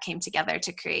of that came together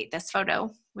to create this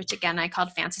photo, which again, I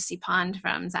called Fantasy Pond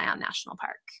from Zion National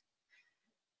Park.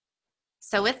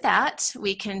 So with that,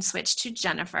 we can switch to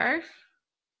Jennifer.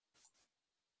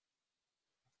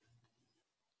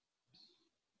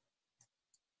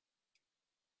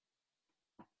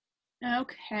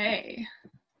 Okay.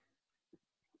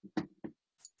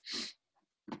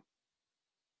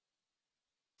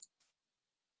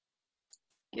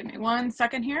 Give me 1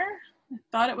 second here. I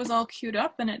thought it was all queued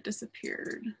up and it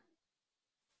disappeared.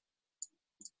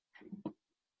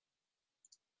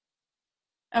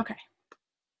 Okay,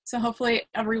 so hopefully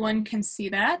everyone can see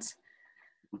that.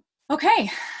 Okay,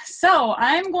 so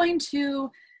I'm going to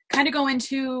kind of go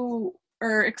into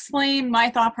or explain my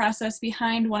thought process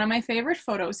behind one of my favorite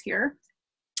photos here.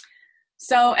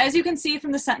 So as you can see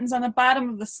from the sentence on the bottom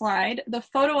of the slide, the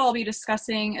photo I'll be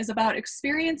discussing is about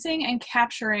experiencing and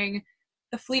capturing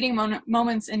the fleeting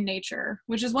moments in nature,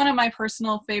 which is one of my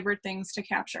personal favorite things to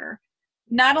capture.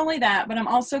 Not only that, but I'm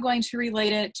also going to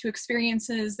relate it to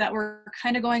experiences that were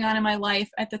kind of going on in my life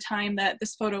at the time that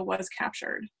this photo was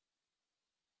captured.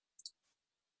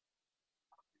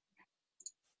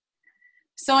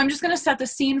 So I'm just going to set the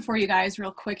scene for you guys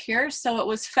real quick here. So it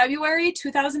was February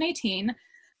 2018.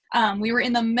 We were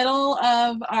in the middle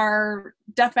of our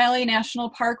Death Valley National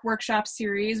Park workshop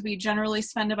series. We generally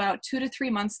spend about 2 to 3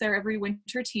 months there every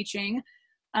winter teaching.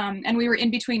 And we were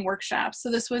in between workshops. So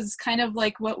this was kind of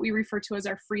like what we refer to as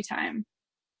our free time.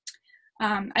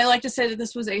 I like to say that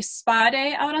this was a spa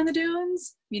day out on the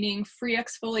dunes, meaning free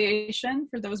exfoliation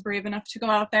for those brave enough to go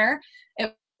out there.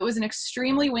 It was an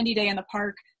extremely windy day in the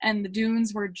park, and the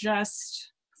dunes were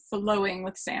just flowing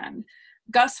with sand.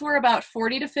 Gusts were about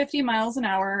 40 to 50 miles an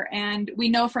hour, and we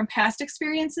know from past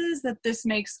experiences that this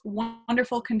makes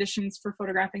wonderful conditions for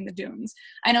photographing the dunes.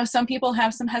 I know some people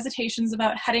have some hesitations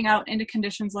about heading out into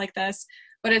conditions like this,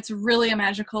 but it's really a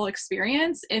magical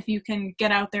experience if you can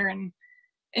get out there and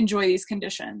enjoy these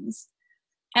conditions.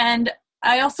 And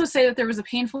I also say that there was a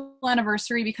painful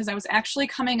anniversary because I was actually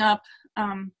coming up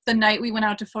the night we went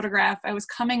out to photograph. I was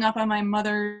coming up on my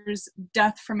mother's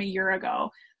death from a year ago.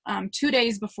 2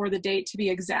 days before the date to be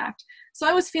exact. So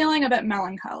I was feeling a bit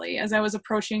melancholy as I was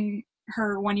approaching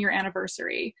her 1-year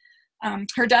anniversary.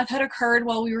 Her death had occurred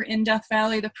while we were in Death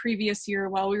Valley the previous year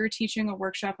while we were teaching a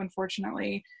workshop,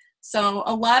 unfortunately. So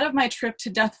a lot of my trip to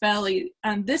Death Valley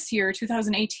this year,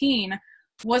 2018,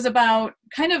 was about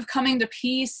kind of coming to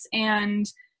peace and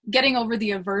getting over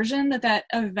the aversion that that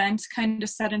event kind of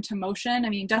set into motion. I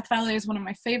mean, Death Valley is one of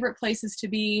my favorite places to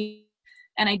be,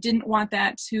 and I didn't want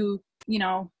that to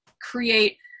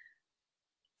create,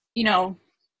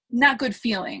 not good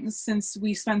feelings since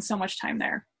we spend so much time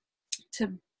there, to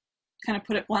kind of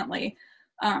put it bluntly.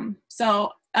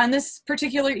 So on this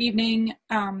particular evening,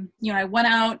 I went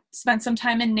out, spent some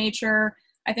time in nature.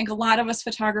 I think a lot of us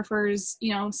photographers,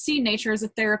 see nature as a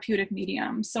therapeutic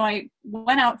medium. So I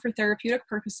went out for therapeutic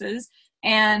purposes,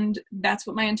 and that's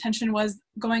what my intention was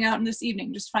going out in this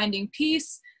evening, just finding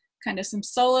peace, kind of some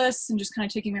solace, and just kind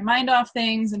of taking my mind off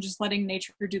things and just letting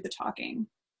nature do the talking.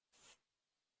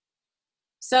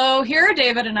 So here are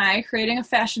David and I creating a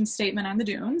fashion statement on the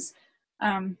dunes.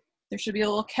 There should be a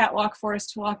little catwalk for us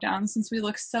to walk down since we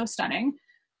look so stunning.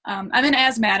 I'm an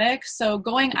asthmatic, so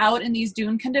going out in these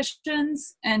dune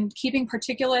conditions and keeping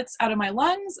particulates out of my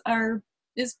lungs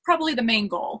is probably the main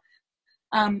goal.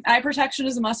 Eye protection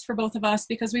is a must for both of us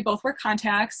because we both wear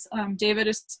contacts. David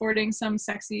is sporting some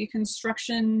sexy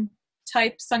construction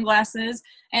type sunglasses,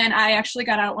 and I actually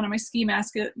got out one of my ski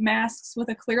masks with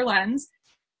a clear lens,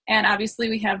 and obviously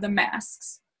we have the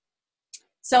masks.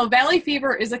 So valley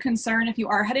fever is a concern if you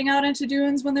are heading out into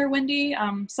dunes when they're windy.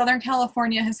 Southern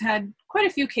California has had quite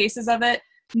a few cases of it.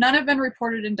 None have been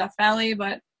reported in Death Valley,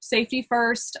 but safety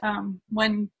first.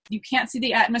 When you can't see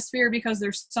the atmosphere because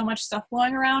there's so much stuff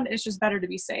flowing around, it's just better to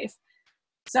be safe.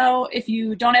 So if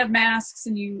you don't have masks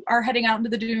and you are heading out into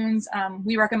the dunes,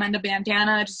 we recommend a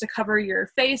bandana just to cover your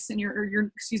face and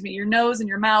your nose and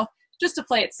your mouth, just to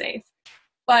play it safe.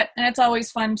 And it's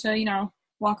always fun to, you know,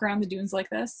 walk around the dunes like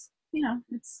this. You know,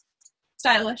 it's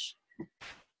stylish.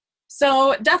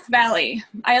 So Death Valley,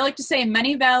 I like to say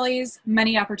many valleys,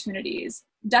 many opportunities.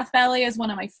 Death Valley is one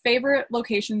of my favorite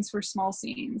locations for small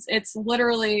scenes. It's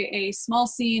literally a small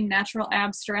scene, natural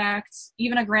abstract,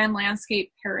 even a grand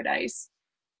landscape paradise.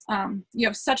 You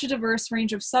have such a diverse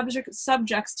range of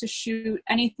subjects to shoot,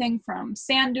 anything from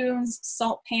sand dunes,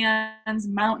 salt pans,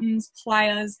 mountains,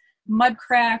 playas, mud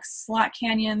cracks, slot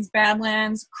canyons,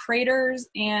 badlands, craters,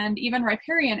 and even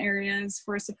riparian areas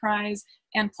for a surprise,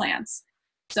 and plants.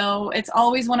 So it's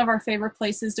always one of our favorite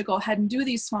places to go ahead and do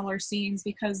these smaller scenes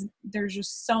because there's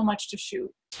just so much to shoot.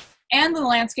 And the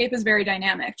landscape is very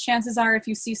dynamic. Chances are if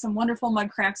you see some wonderful mud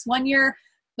cracks one year,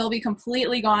 they'll be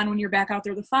completely gone when you're back out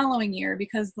there the following year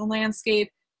because the landscape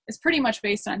is pretty much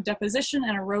based on deposition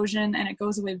and erosion, and it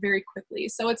goes away very quickly.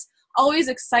 So it's always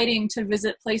exciting to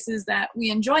visit places that we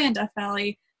enjoy in Death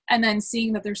Valley and then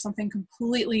seeing that there's something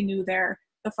completely new there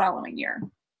the following year.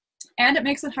 And it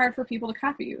makes it hard for people to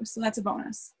copy you, so that's a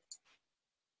bonus.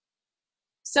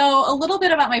 So a little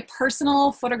bit about my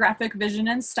personal photographic vision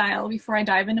and style before I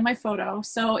dive into my photo.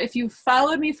 So if you've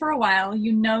followed me for a while,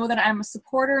 you know that I'm a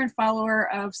supporter and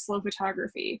follower of slow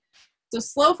photography. So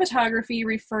slow photography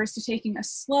refers to taking a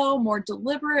slow, more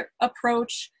deliberate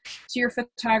approach to your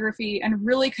photography and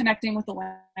really connecting with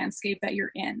the landscape that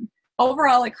you're in.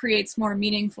 Overall, it creates more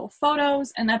meaningful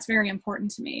photos, and that's very important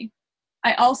to me.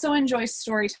 I also enjoy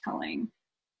storytelling.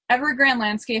 Every grand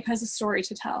landscape has a story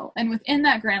to tell, and within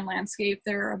that grand landscape,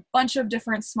 there are a bunch of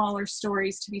different smaller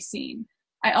stories to be seen.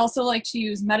 I also like to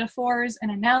use metaphors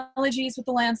and analogies with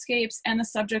the landscapes and the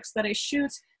subjects that I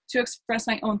shoot to express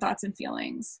my own thoughts and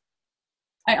feelings.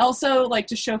 I also like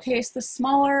to showcase the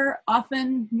smaller,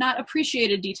 often not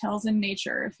appreciated details in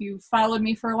nature. If you've followed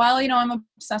me for a while, you know I'm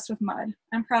obsessed with mud.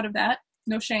 I'm proud of that,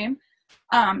 no shame.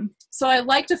 So I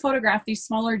like to photograph these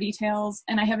smaller details,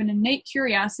 and I have an innate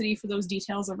curiosity for those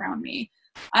details around me.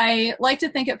 I like to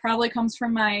think it probably comes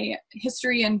from my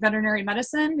history in veterinary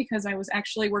medicine because I was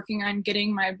actually working on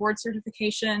getting my board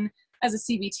certification as a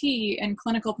CBT in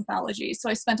clinical pathology. So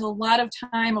I spent a lot of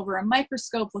time over a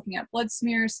microscope looking at blood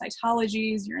smears,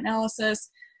 cytologies, urinalysis,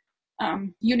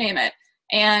 you name it.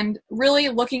 And really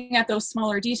looking at those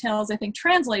smaller details, I think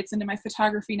translates into my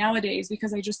photography nowadays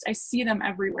because I see them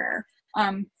everywhere.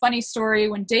 Funny story,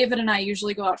 when David and I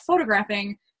usually go out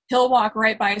photographing, he'll walk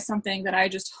right by something that I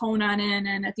just hone on in.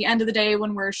 And at the end of the day,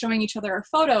 when we're showing each other our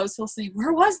photos, he'll say,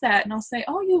 "Where was that?" And I'll say,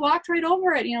 "Oh, you walked right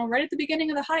over it, you know, right at the beginning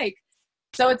of the hike."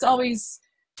 So it's always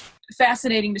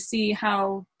fascinating to see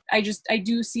how I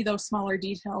do see those smaller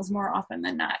details more often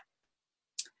than not.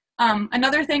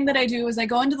 Another thing that I do is I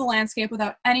go into the landscape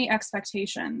without any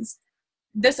expectations.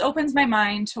 This opens my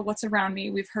mind to what's around me.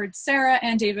 We've heard Sarah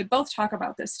and David both talk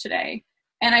about this today.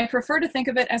 And I prefer to think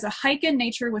of it as a hike in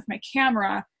nature with my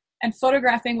camera and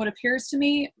photographing what appears to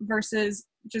me versus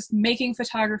just making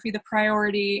photography the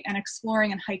priority and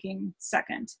exploring and hiking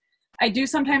second. I do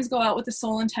sometimes go out with the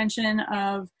sole intention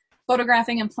of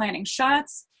photographing and planning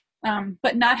shots,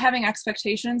 but not having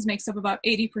expectations makes up about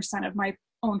 80% of my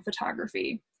own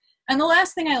photography. And the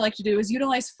last thing I like to do is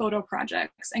utilize photo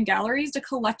projects and galleries to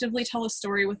collectively tell a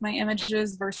story with my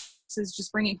images versus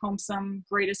just bringing home some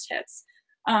greatest hits.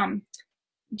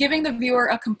 Giving the viewer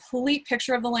a complete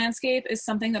picture of the landscape is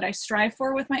something that I strive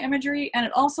for with my imagery, and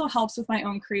it also helps with my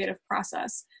own creative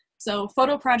process. So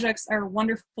photo projects are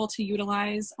wonderful to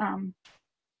utilize.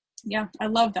 Yeah, I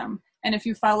love them. And if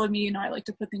you followed me, you know I like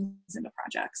to put things into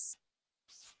projects.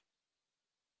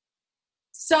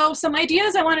 So some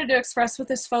ideas I wanted to express with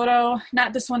this photo,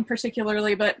 not this one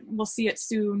particularly, but we'll see it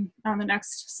soon on the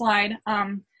next slide.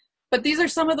 But these are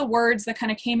some of the words that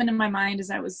kind of came into my mind as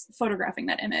I was photographing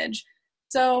that image.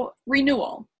 So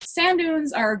renewal. Sand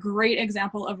dunes are a great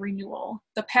example of renewal.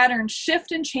 The patterns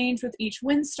shift and change with each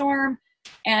windstorm,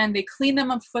 and they clean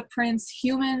them of footprints,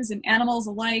 humans and animals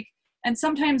alike, and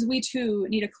sometimes we too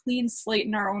need a clean slate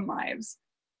in our own lives.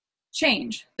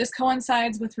 Change. This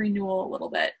coincides with renewal a little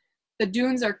bit. The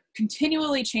dunes are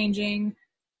continually changing,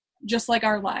 just like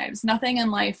our lives. Nothing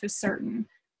in life is certain.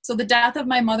 So the death of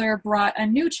my mother brought a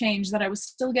new change that I was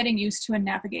still getting used to and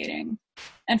navigating.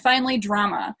 And finally,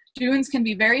 drama. Dunes can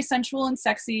be very sensual and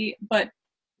sexy, but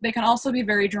they can also be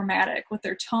very dramatic with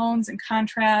their tones and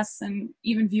contrasts and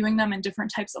even viewing them in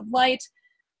different types of light.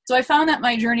 So I found that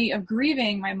my journey of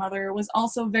grieving my mother was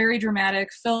also very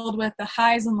dramatic, filled with the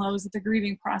highs and lows that the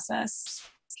grieving process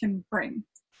can bring.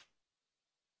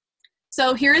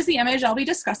 So here is the image I'll be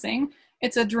discussing.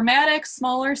 It's a dramatic,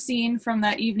 smaller scene from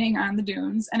that evening on the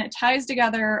dunes, and it ties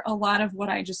together a lot of what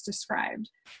I just described.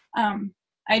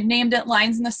 I'd named it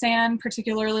Lines in the Sand,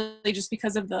 particularly just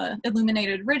because of the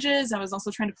illuminated ridges. I was also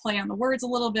trying to play on the words a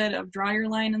little bit of draw your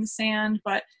line in the sand,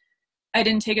 but I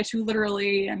didn't take it too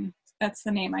literally, and that's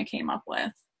the name I came up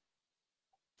with.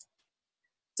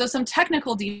 So some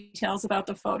technical details about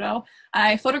the photo.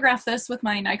 I photographed this with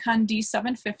my Nikon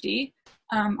D750.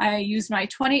 I used my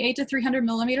 28 to 300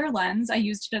 millimeter lens. I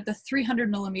used it at the 300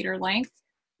 millimeter length.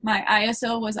 My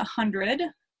ISO was 100.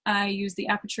 I used the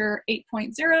aperture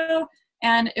 8.0,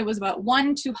 and it was about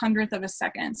 1/200th of a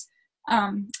second.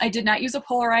 I did not use a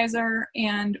polarizer,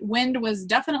 and wind was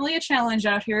definitely a challenge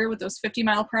out here with those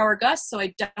 50-mile-per-hour gusts, so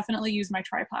I definitely used my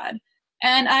tripod.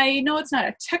 And I know it's not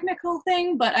a technical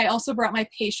thing, but I also brought my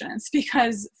patience,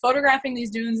 because photographing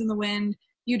these dunes in the wind,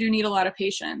 you do need a lot of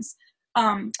patience.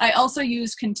 I also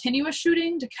used continuous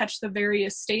shooting to catch the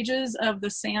various stages of the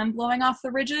sand blowing off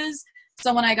the ridges.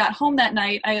 So when I got home that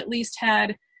night, I at least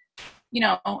had,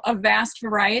 a vast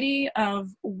variety of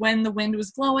when the wind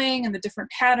was blowing and the different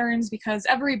patterns, because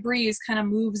every breeze kind of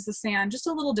moves the sand just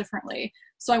a little differently.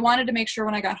 So I wanted to make sure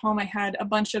when I got home I had a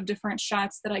bunch of different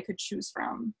shots that I could choose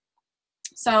from.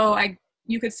 So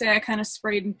you could say I kind of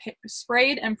sprayed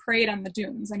and prayed on the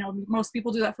dunes. I know most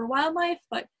people do that for wildlife,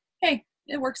 but hey,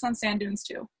 it works on sand dunes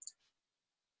too.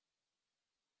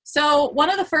 So one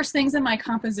of the first things in my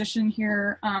composition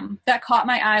here that caught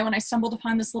my eye when I stumbled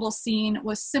upon this little scene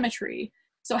was symmetry.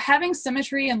 So having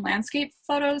symmetry in landscape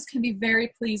photos can be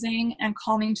very pleasing and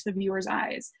calming to the viewer's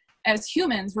eyes. As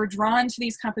humans, we're drawn to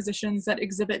these compositions that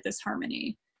exhibit this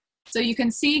harmony. So you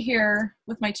can see here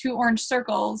with my 2 orange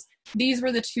circles, these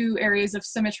were the 2 areas of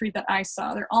symmetry that I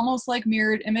saw. They're almost like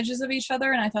mirrored images of each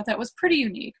other, and I thought that was pretty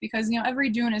unique because, every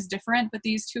dune is different, but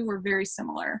these 2 were very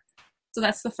similar. So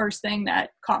that's the first thing that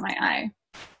caught my eye.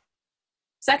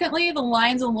 Secondly, the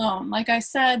lines alone. Like I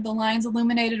said, the lines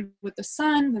illuminated with the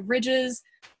sun, the ridges,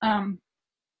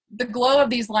 the glow of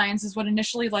these lines is what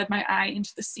initially led my eye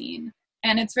into the scene.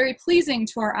 And it's very pleasing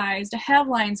to our eyes to have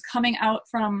lines coming out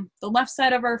from the left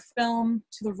side of our film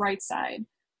to the right side.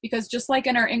 Because just like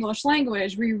in our English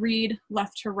language, we read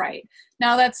left to right.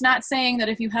 Now, that's not saying that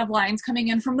if you have lines coming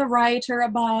in from the right or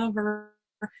above or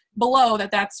below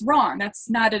that's wrong. That's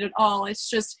not it at all. It's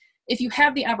just if you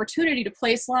have the opportunity to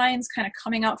place lines kind of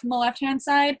coming out from the left-hand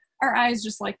side, our eyes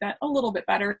just like that a little bit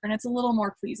better, and it's a little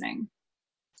more pleasing.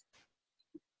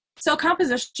 So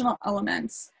compositional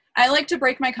elements. I like to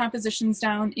break my compositions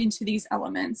down into these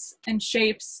elements and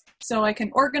shapes so I can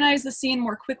organize the scene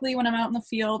more quickly when I'm out in the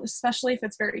field, especially if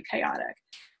it's very chaotic.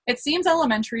 It seems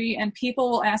elementary, and people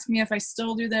will ask me if I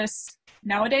still do this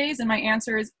nowadays, and my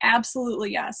answer is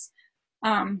absolutely yes.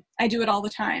 I do it all the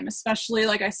time, especially,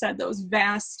 like I said, those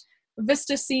vast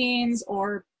vista scenes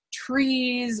or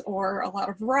trees or a lot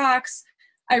of rocks.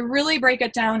 I really break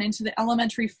it down into the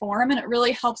elementary form, and it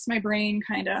really helps my brain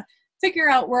kind of figure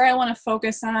out where I want to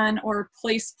focus on or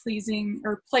place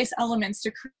elements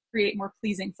to create more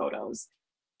pleasing photos.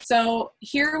 So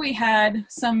here we had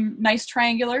some nice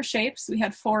triangular shapes. We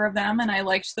had 4 of them, and I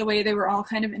liked the way they were all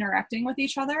kind of interacting with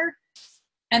each other.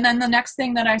 And then the next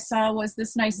thing that I saw was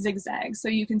this nice zigzag. So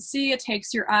you can see it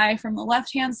takes your eye from the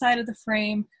left-hand side of the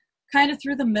frame, kind of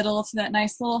through the middle to that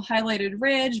nice little highlighted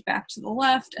ridge, back to the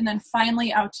left, and then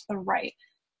finally out to the right.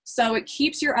 So it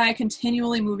keeps your eye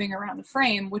continually moving around the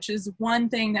frame, which is one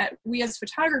thing that we as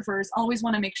photographers always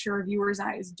want to make sure a viewer's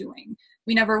eye is doing.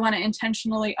 We never want to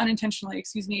unintentionally,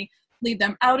 lead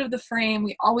them out of the frame.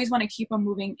 We always want to keep them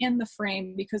moving in the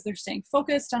frame because they're staying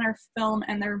focused on our film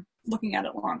and they're looking at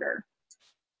it longer.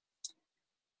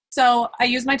 So I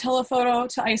used my telephoto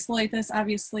to isolate this,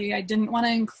 obviously. I didn't want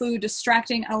to include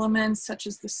distracting elements such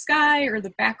as the sky or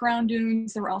the background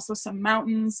dunes. There were also some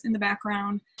mountains in the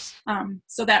background.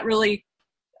 So that really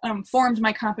formed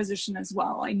my composition as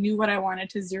well. I knew what I wanted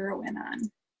to zero in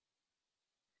on.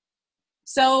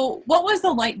 So what was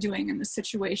the light doing in this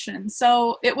situation?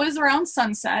 So it was around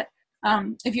sunset.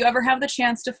 If you ever have the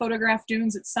chance to photograph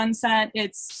dunes at sunset,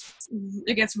 it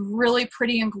gets really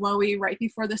pretty and glowy right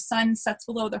before the sun sets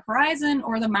below the horizon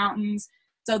or the mountains.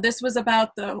 So this was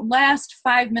about the last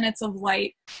 5 minutes of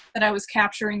light that I was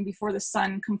capturing before the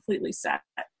sun completely set.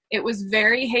 It was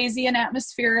very hazy and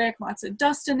atmospheric, lots of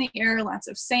dust in the air, lots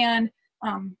of sand.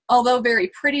 Although very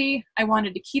pretty, I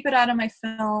wanted to keep it out of my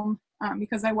film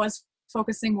because I was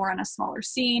focusing more on a smaller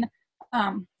scene.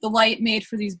 The light made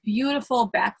for these beautiful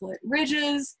backlit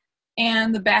ridges,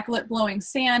 and the backlit blowing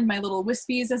sand, my little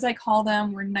wispies as I call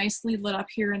them, were nicely lit up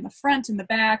here in the front and the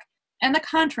back, and the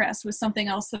contrast was something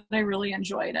else that I really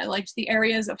enjoyed. I liked the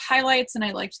areas of highlights and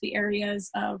I liked the areas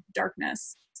of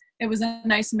darkness. it was a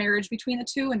nice marriage between the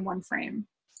two in one frame.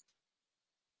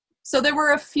 So there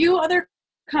were a few other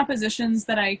compositions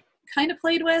that I kind of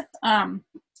played with.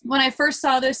 When I first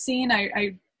saw this scene,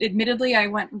 I admittedly, I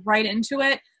went right into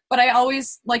it, but I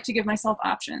always like to give myself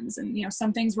options, and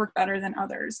some things work better than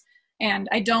others. And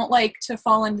I don't like to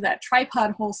fall into that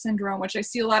tripod hole syndrome, which I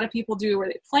see a lot of people do, where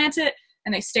they plant it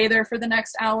and they stay there for the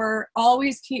next hour.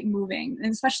 Always keep moving,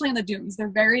 and especially in the dunes. They're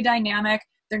very dynamic.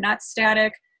 They're not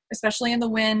static, especially in the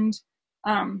wind.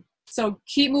 So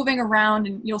keep moving around,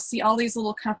 and you'll see all these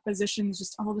little compositions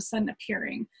just all of a sudden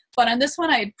appearing. But on this one,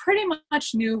 I pretty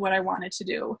much knew what I wanted to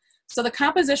do. So the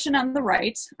composition on the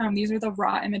right, these are the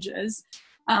raw images.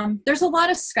 There's a lot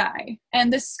of sky,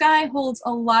 and this sky holds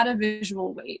a lot of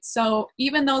visual weight. So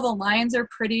even though the lines are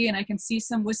pretty and I can see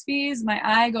some wispies, my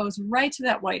eye goes right to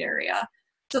that white area.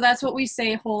 So that's what we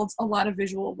say holds a lot of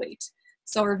visual weight.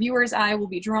 So our viewer's eye will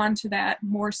be drawn to that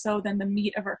more so than the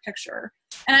meat of our picture.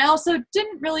 And I also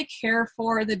didn't really care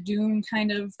for the dune,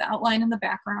 kind of the outline in the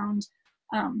background.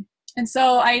 And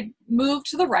so I moved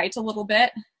to the right a little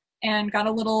bit and got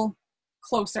a little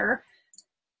closer,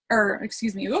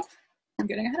 oop, I'm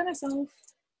getting ahead of myself.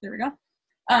 There we go.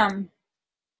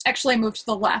 Actually, I moved to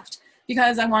the left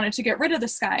because I wanted to get rid of the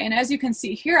sky. And as you can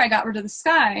see here, I got rid of the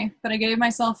sky, but I gave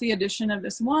myself the addition of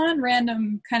this one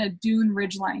random kind of dune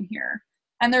ridgeline here.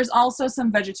 And there's also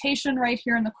some vegetation right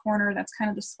here in the corner. That's kind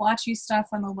of the splotchy stuff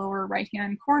on the lower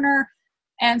right-hand corner.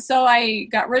 And so I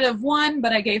got rid of one,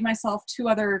 but I gave myself two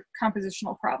other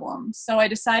compositional problems. So I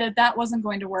decided that wasn't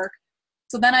going to work.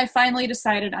 So then I finally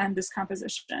decided on this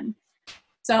composition.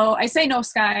 So I say no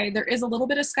sky. There is a little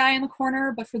bit of sky in the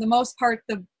corner, but for the most part,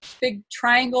 the big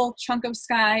triangle chunk of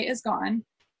sky is gone.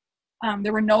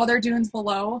 There were no other dunes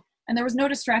below, and there was no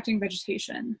distracting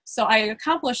vegetation. So I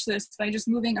accomplished this by just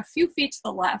moving a few feet to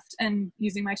the left and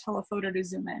using my telephoto to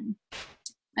zoom in.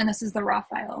 And this is the raw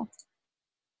file.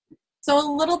 So a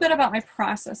little bit about my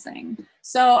processing.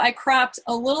 So I cropped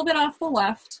a little bit off the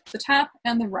left, the top,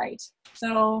 and the right.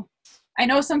 So I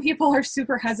know some people are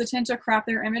super hesitant to crop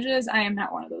their images. I am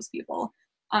not one of those people.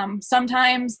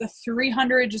 Sometimes the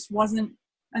 300 just wasn't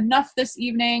enough this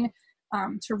evening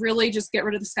to really just get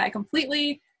rid of the sky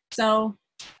completely. So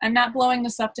I'm not blowing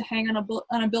this up to hang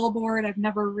on a billboard. I've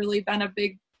never really been a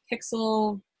big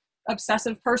pixel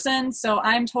obsessive person, so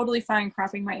I'm totally fine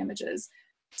cropping my images.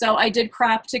 So I did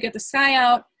crop to get the sky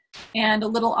out and a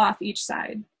little off each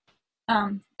side.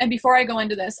 And before I go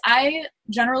into this, I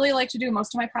generally like to do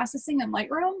most of my processing in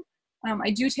Lightroom. I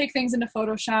do take things into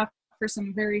Photoshop for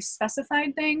some very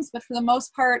specified things, but for the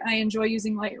most part, I enjoy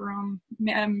using Lightroom.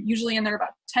 I'm usually in there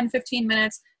about 10-15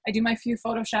 minutes. I do my few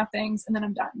Photoshop things, and then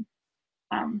I'm done.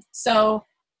 So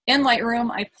in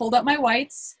Lightroom, I pulled up my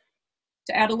whites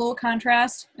to add a little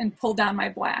contrast and pulled down my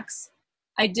blacks.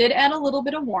 I did add a little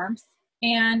bit of warmth,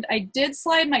 and I did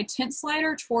slide my tint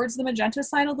slider towards the magenta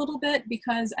side a little bit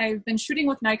because I've been shooting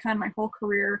with Nikon my whole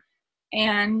career,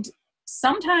 and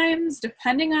sometimes,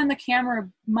 depending on the camera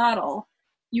model,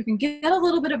 you can get a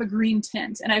little bit of a green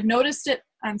tint, and I've noticed it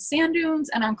on sand dunes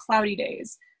and on cloudy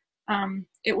days.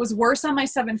 It was worse on my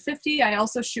 750. I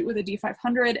also shoot with a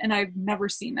D500, and I've never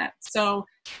seen that. So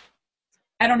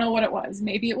I don't know what it was.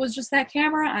 Maybe it was just that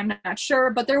camera. I'm not sure,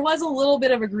 but there was a little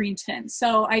bit of a green tint.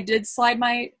 So I did slide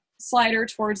my slider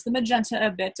towards the magenta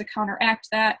a bit to counteract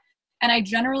that. And I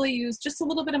generally use just a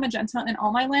little bit of magenta in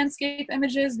all my landscape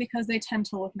images because they tend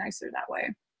to look nicer that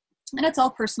way. And it's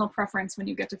all personal preference when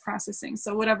you get to processing.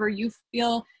 So whatever you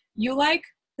feel you like,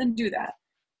 then do that.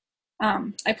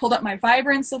 I pulled up my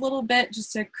vibrance a little bit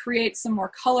just to create some more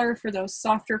color for those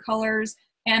softer colors.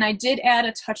 And I did add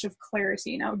a touch of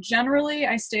clarity. Now, generally,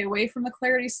 I stay away from the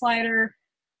clarity slider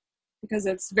because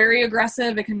it's very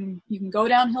aggressive. You can go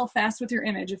downhill fast with your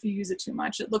image if you use it too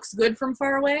much. It looks good from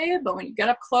far away, but when you get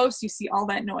up close, you see all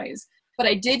that noise. But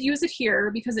I did use it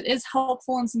here because it is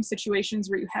helpful in some situations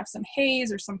where you have some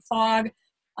haze or some fog.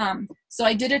 So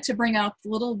I did it to bring out the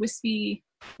little wispy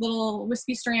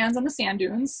strands on the sand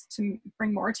dunes to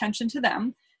bring more attention to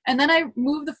them. And then I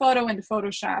moved the photo into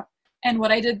Photoshop. And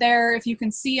what I did there, if you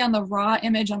can see on the raw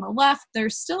image on the left,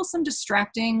 there's still some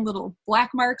distracting little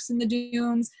black marks in the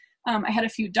dunes. I had a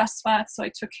few dust spots, so I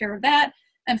took care of that.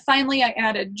 And finally, I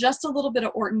added just a little bit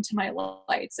of Orton to my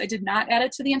lights. I did not add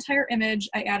it to the entire image.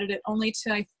 I added it only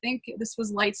to, I think this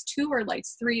was lights 2 or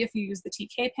lights 3 if you use the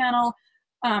TK panel,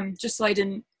 just so I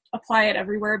didn't apply it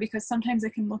everywhere because sometimes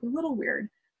it can look a little weird.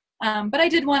 But I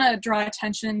did want to draw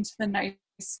attention to the nice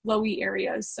glowy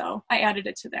areas, so I added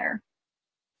it to there.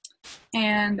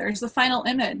 And there's the final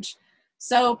image.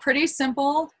 So pretty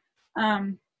simple.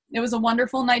 It was a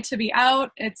wonderful night to be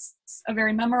out. It's a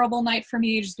very memorable night for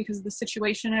me just because of the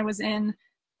situation I was in.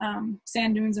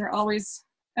 Sand dunes are always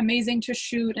amazing to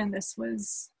shoot, and this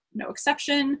was no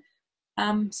exception.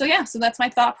 So that's my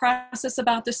thought process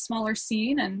about this smaller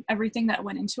scene and everything that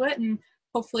went into it. And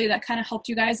hopefully that kind of helped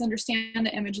you guys understand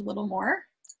the image a little more.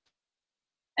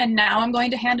 And now I'm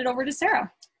going to hand it over to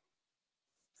Sarah.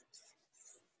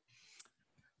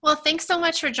 Well, thanks so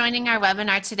much for joining our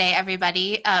webinar today,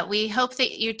 everybody. We hope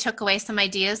that you took away some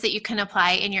ideas that you can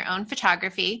apply in your own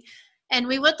photography. And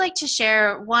we would like to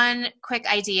share one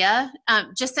quick idea.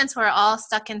 Just since we're all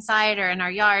stuck inside or in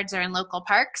our yards or in local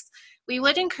parks, we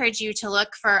would encourage you to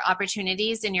look for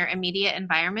opportunities in your immediate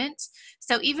environment.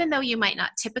 So even though you might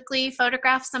not typically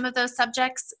photograph some of those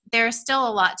subjects, there's still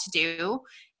a lot to do.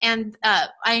 And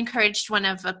I encouraged one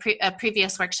of a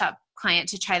previous workshop client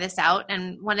to try this out.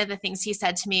 And one of the things he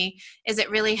said to me is it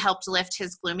really helped lift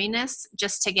his gloominess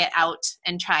just to get out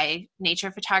and try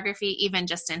nature photography, even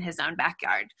just in his own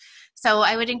backyard. So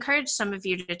I would encourage some of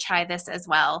you to try this as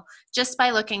well, just by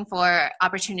looking for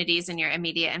opportunities in your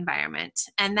immediate environment.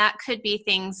 And that could be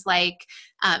things like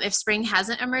if spring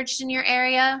hasn't emerged in your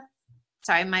area.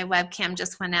 Sorry, my webcam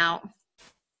just went out.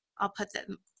 I'll put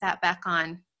that back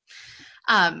on.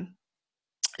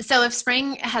 So if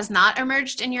spring has not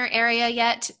emerged in your area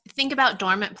yet, think about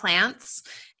dormant plants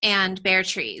and bare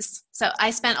trees. So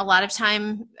I spent a lot of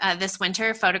time this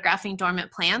winter photographing dormant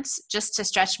plants just to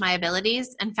stretch my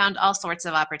abilities and found all sorts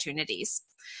of opportunities.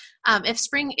 If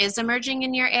spring is emerging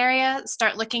in your area,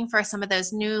 start looking for some of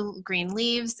those new green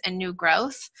leaves and new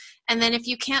growth. And then if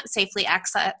you can't safely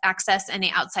access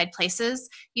any outside places,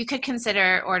 you could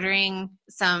consider ordering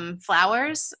some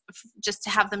flowers just to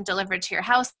have them delivered to your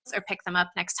house or pick them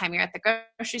up next time you're at the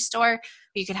grocery store.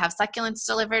 You could have succulents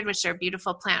delivered, which are a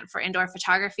beautiful plant for indoor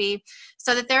photography.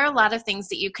 So that there are a lot of things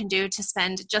that you can do to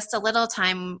spend just a little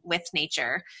time with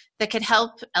nature that could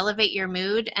help elevate your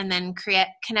mood and then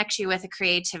connect you with a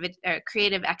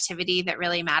creative activity that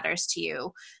really matters to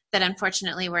you, that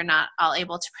unfortunately we're not all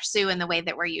able to pursue in the way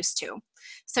that we're used to.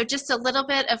 So just a little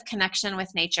bit of connection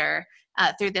with nature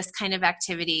through this kind of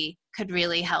activity could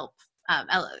really help.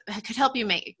 Could help you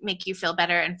make you feel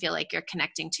better and feel like you're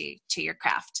connecting to your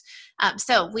craft.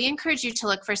 So we encourage you to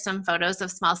look for some photos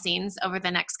of small scenes over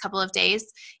the next couple of days,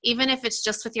 even if it's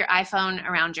just with your iPhone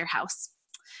around your house.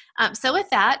 So with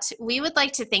that, we would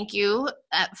like to thank you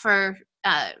for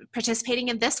participating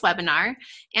in this webinar,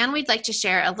 and we'd like to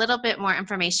share a little bit more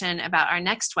information about our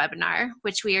next webinar,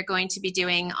 which we are going to be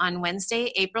doing on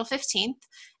Wednesday, April 15th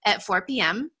at 4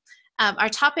 p.m. Our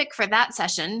topic for that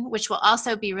session, which will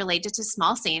also be related to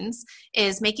small scenes,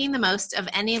 is making the most of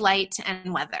any light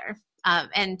and weather.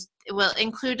 And it will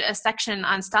include a section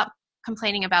on stop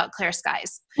complaining about clear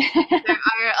skies. There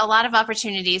are a lot of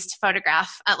opportunities to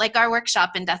photograph, like our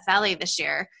workshop in Death Valley this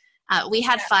year. We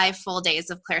had 5 full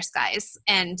days of clear skies,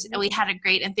 and we had a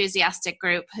great enthusiastic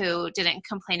group who didn't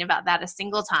complain about that a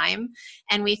single time,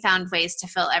 and we found ways to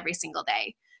fill every single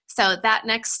day. So that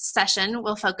next session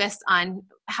will focus on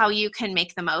how you can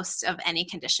make the most of any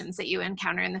conditions that you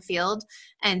encounter in the field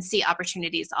and see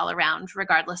opportunities all around,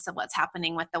 regardless of what's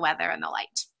happening with the weather and the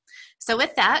light. So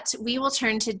with that, we will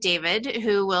turn to David,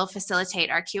 who will facilitate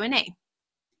our Q&A.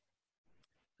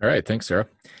 All right, thanks, Sarah.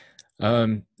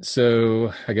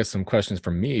 So I guess some questions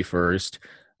from me first.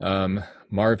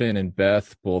 Marvin and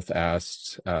Beth both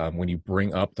asked, when you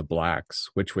bring up the blacks,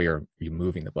 which way are you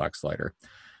moving the black slider?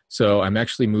 So I'm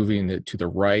actually moving it to the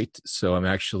right. So I'm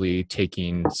actually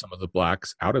taking some of the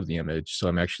blacks out of the image. So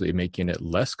I'm actually making it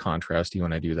less contrasty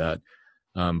when I do that.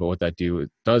 But what that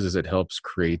does is it helps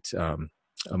create a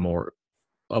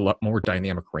lot more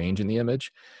dynamic range in the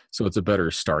image. So it's a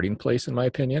better starting place, in my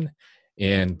opinion.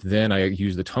 And then I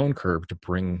use the tone curve to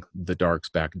bring the darks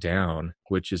back down,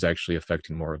 which is actually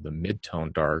affecting more of the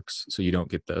mid-tone darks. So you don't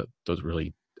get those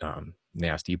really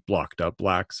nasty blocked up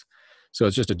blacks. So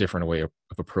it's just a different way of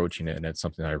approaching it, and it's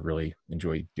something I really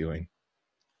enjoy doing.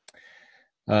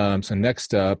 So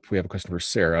next up, we have a question for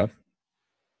Sarah.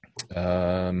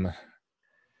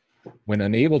 When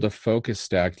unable to focus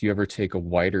stack, do you ever take a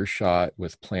wider shot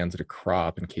with plans at a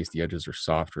crop in case the edges are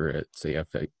softer at, say,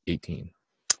 f18?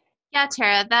 Yeah,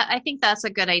 Tara, I think that's a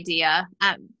good idea.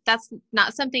 That's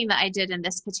not something that I did in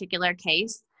this particular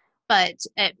case, but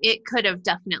it could have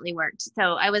definitely worked.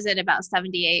 So I was at about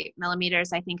 78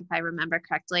 millimeters, I think, if I remember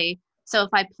correctly. So if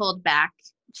I pulled back,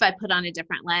 if I put on a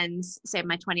different lens, say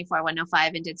my 24-105,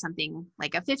 and did something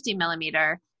like a 50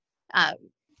 millimeter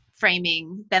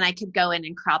framing, then I could go in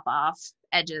and crop off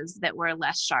edges that were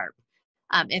less sharp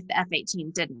if the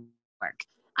f18 didn't work.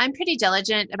 I'm pretty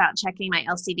diligent about checking my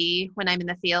LCD when I'm in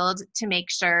the field to make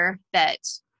sure that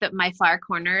my far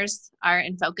corners are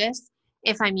in focus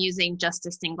if I'm using just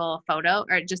a single photo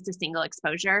or just a single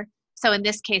exposure. So in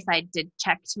this case, I did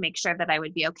check to make sure that I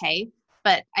would be okay.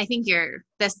 But I think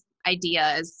this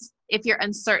idea is if you're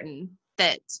uncertain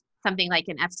that something like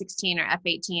an F16 or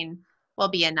F18 will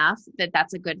be enough,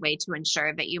 that's a good way to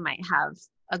ensure that you might have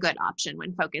a good option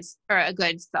when focus, or a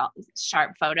good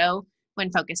sharp photo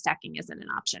when focus stacking isn't an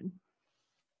option.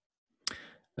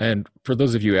 And for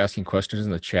those of you asking questions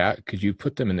in the chat, could you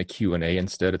put them in the Q&A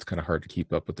instead? It's kind of hard to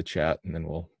keep up with the chat, and then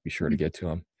we'll be sure to get to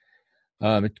them.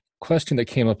 A question that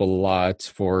came up a lot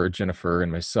for Jennifer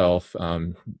and myself,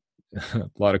 a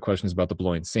lot of questions about the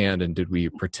blowing sand, and did we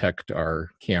protect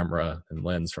our camera and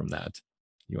lens from that?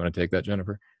 You want to take that,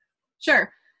 Jennifer?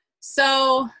 Sure.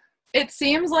 So it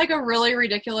seems like a really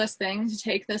ridiculous thing to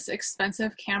take this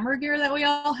expensive camera gear that we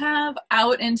all have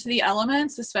out into the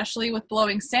elements, especially with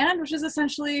blowing sand, which is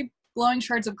essentially blowing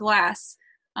shards of glass,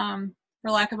 for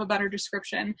lack of a better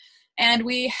description. And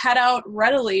we head out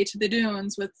readily to the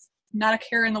dunes with not a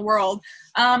care in the world.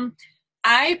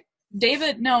 We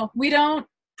don't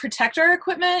protect our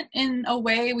equipment in a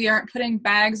way. We aren't putting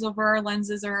bags over our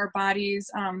lenses or our bodies.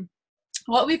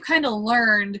 What we've kind of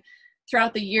learned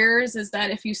throughout the years is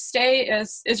that if you stay,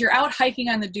 as you're out hiking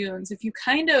on the dunes, if you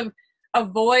kind of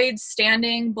avoid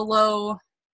standing below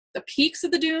the peaks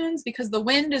of the dunes, because the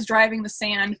wind is driving the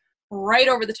sand right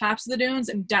over the tops of the dunes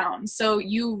and down. So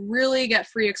you really get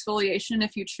free exfoliation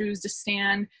if you choose to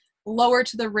stand lower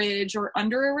to the ridge or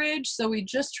under a ridge. So we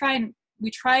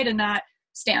try to not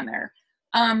stand there.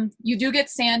 You do get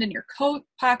sand in your coat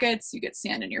pockets, you get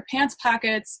sand in your pants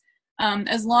pockets.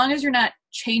 As long as you're not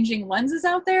changing lenses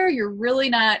out there, you're really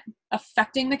not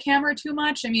affecting the camera too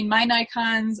much. I mean, my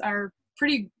Nikons are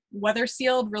pretty weather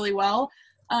sealed really well.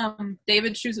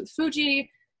 David shoots with Fuji,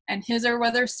 and his are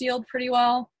weather sealed pretty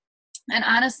well. And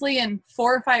honestly, in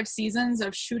 4 or 5 seasons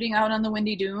of shooting out on the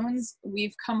windy dunes,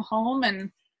 we've come home and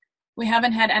we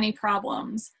haven't had any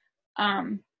problems.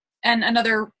 And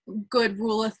another good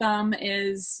rule of thumb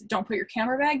is don't put your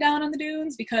camera bag down on the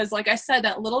dunes, because like I said,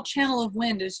 that little channel of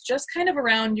wind is just kind of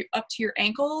around you, up to your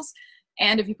ankles.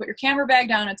 And if you put your camera bag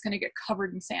down, it's going to get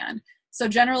covered in sand. So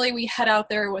generally we head out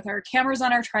there with our cameras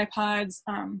on our tripods.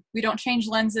 We don't change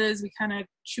lenses. We kind of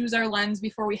choose our lens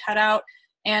before we head out,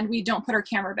 and we don't put our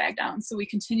camera bag down. So we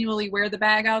continually wear the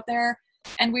bag out there.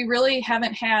 And we really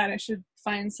haven't had, I should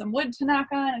find some wood to knock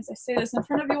on as I say this in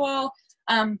front of you all.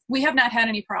 We have not had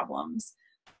any problems.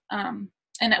 And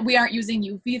we aren't using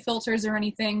UV filters or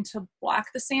anything to block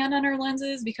the sand on our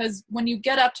lenses, because when you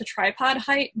get up to tripod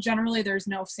height, generally there's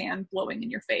no sand blowing in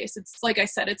your face. It's like I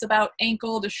said, it's about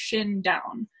ankle to shin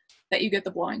down that you get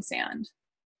the blowing sand.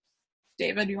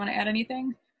 David, do you want to add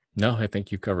anything? No, I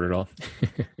think you covered it all.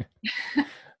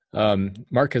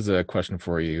 Mark has a question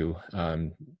for you.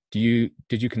 Did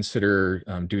you consider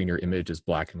doing your image as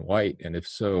black and white? And if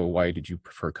so, why did you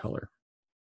prefer color?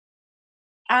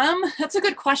 That's a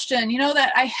good question. You know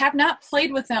that I have not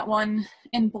played with that one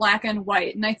in black and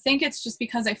white. And I think it's just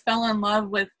because I fell in love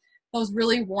with those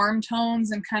really warm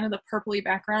tones and kind of the purpley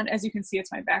background. As you can see,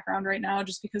 it's my background right now,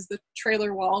 just because the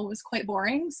trailer wall was quite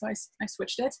boring. So I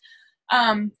switched it.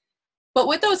 But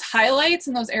with those highlights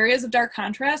and those areas of dark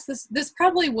contrast, this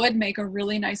probably would make a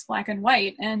really nice black and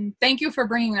white. And thank you for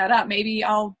bringing that up. Maybe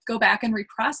I'll go back and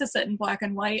reprocess it in black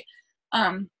and white.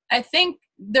 I think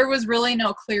there was really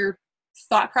no clear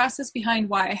thought process behind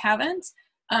why I haven't.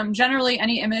 Generally,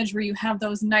 any image where you have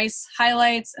those nice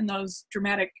highlights and those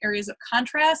dramatic areas of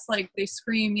contrast, like they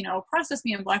scream, process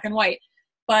me in black and white.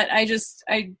 But it's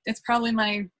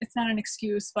not an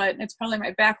excuse, but it's probably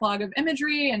my backlog of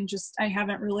imagery, and just I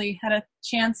haven't really had a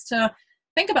chance to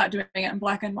think about doing it in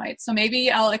black and white. So maybe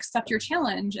I'll accept your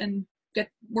challenge and get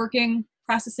working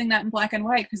processing that in black and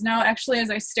white, because now actually as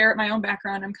I stare at my own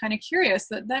background, I'm kind of curious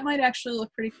that might actually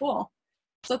look pretty cool.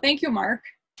 So thank you, Mark.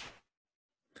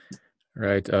 All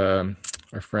right.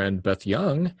 Our friend Beth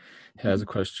Young has a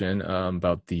question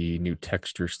about the new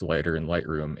texture slider in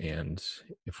Lightroom, and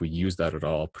if we use that at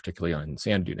all, particularly on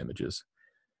sand dune images.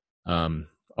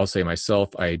 I'll say myself,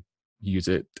 I use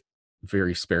it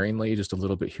very sparingly, just a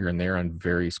little bit here and there on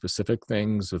very specific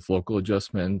things with local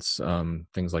adjustments,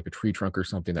 things like a tree trunk or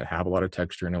something that have a lot of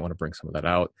texture and I want to bring some of that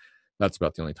out. That's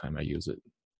about the only time I use it.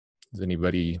 Does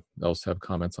anybody else have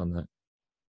comments on that?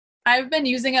 I've been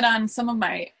using it on some of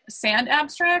my sand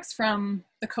abstracts from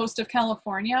the coast of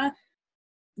California,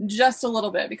 just a little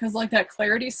bit, because like that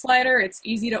clarity slider, it's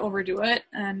easy to overdo it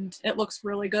and it looks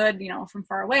really good, from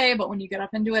far away, but when you get up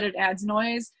into it, it adds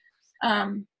noise.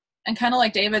 And kind of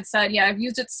like David said, yeah, I've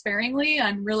used it sparingly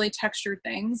on really textured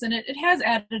things, and it has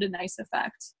added a nice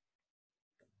effect.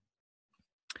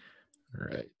 All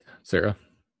right. Sarah?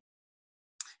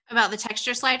 About the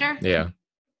texture slider? Yeah.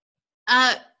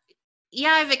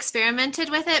 Yeah, I've experimented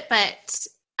with it, but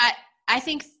I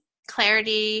think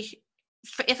clarity,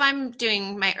 if I'm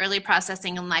doing my early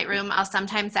processing in Lightroom, I'll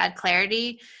sometimes add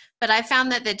clarity, but I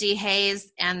found that the dehaze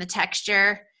and the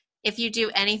texture, if you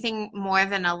do anything more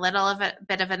than a little of a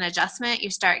bit of an adjustment, you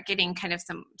start getting kind of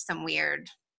some weird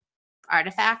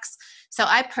artifacts. So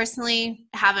I personally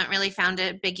haven't really found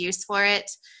a big use for it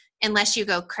unless you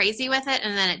go crazy with it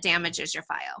and then it damages your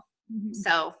file. Mm-hmm.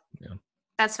 So yeah,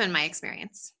 that's been my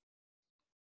experience.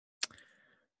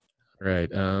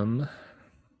 Right.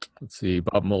 Let's see.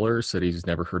 Bob Mueller said he's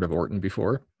never heard of Orton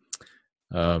before.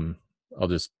 I'll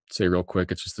just say real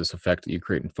quick, it's just this effect that you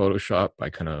create in Photoshop by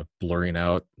kind of blurring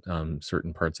out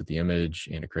certain parts of the image,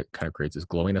 and it kind of creates this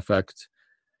glowing effect.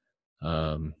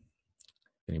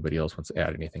 Anybody else wants to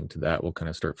add anything to that? We'll kind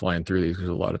of start flying through these. There's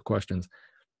a lot of questions.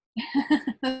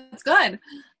 That's good.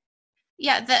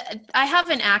 Yeah, I have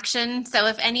an action. So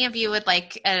if any of you would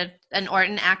like an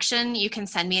Orton action, you can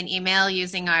send me an email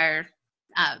using our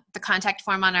the contact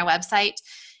form on our website.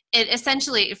 It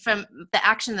essentially, from the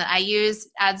action that I use,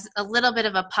 adds a little bit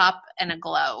of a pop and a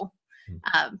glow,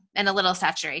 and a little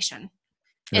saturation.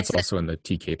 And it's also in the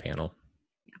TK panel.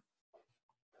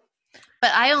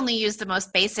 But I only use the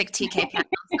most basic TK panel,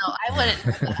 so I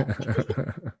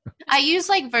wouldn't. I use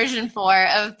like version 4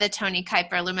 of the Tony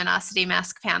Kuiper luminosity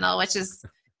mask panel, which is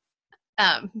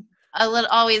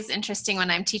always interesting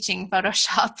when I'm teaching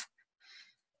Photoshop.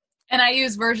 And I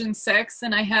use version 6,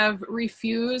 and I have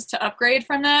refused to upgrade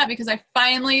from that because I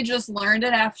finally just learned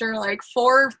it after like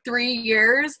 3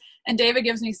 years. And David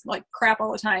gives me like crap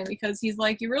all the time because he's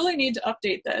like, you really need to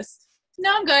update this.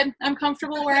 No, I'm good. I'm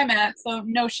comfortable where I'm at, so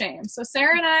no shame. So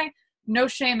Sarah and I, no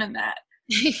shame in that.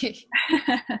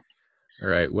 All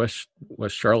right. West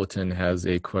Charlatan has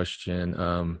a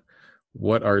question.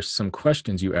 What are some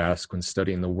questions you ask when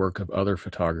studying the work of other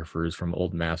photographers, from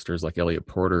old masters like Elliot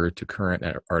Porter to current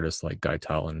artists like Guy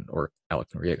Tallon or Alec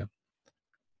Noriega?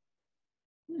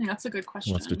 That's a good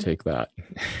question. Who wants to take that?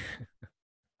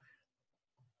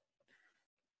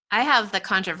 I have the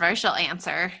controversial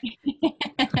answer.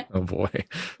 Oh boy.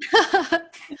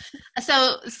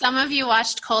 So some of you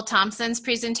watched Cole Thompson's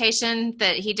presentation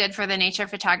that he did for the Nature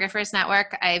Photographers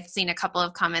Network. I've seen a couple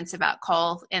of comments about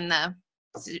Cole in the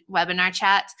webinar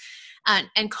chat.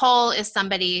 And Cole is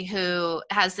somebody who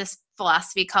has this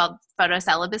philosophy called photo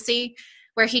celibacy,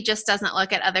 where he just doesn't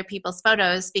look at other people's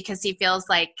photos because he feels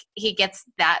like he gets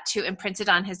that too imprinted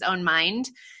on his own mind.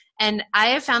 And I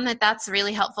have found that that's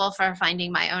really helpful for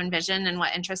finding my own vision and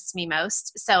what interests me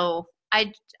most. So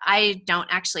I don't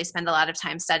actually spend a lot of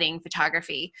time studying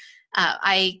photography.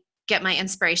 I get my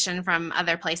inspiration from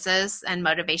other places and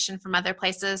motivation from other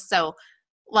places. So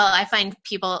while I find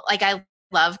people, like I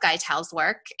love Guy Tall's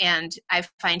work and I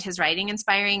find his writing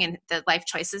inspiring and the life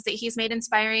choices that he's made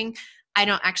inspiring, I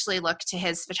don't actually look to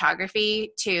his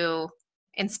photography to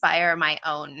inspire my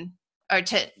own, or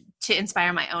to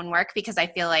inspire my own work, because I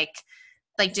feel like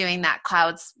doing that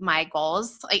clouds my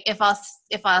goals. Like if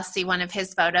I'll see one of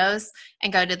his photos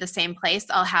and go to the same place,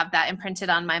 I'll have that imprinted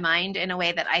on my mind in a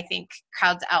way that I think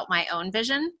crowds out my own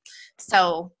vision.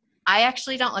 So I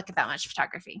actually don't look at that much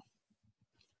photography.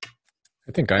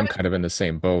 I think I'm kind of in the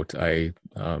same boat. I,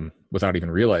 without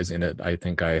even realizing it, I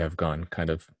think I have gone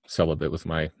kind of celibate with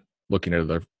my looking at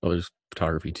others'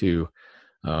 photography too.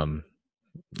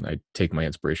 I take my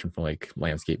inspiration from like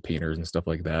landscape painters and stuff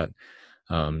like that.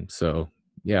 So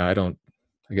yeah,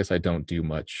 I guess I don't do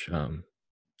much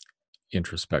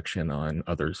introspection on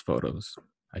others' photos.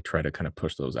 I try to kind of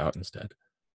push those out instead.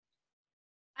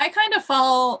 I kind of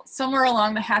fall somewhere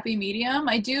along the happy medium.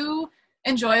 I do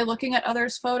enjoy looking at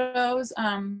others' photos.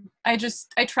 I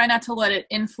try not to let it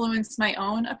influence my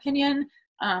own opinion.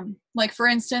 Like for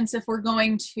instance, if we're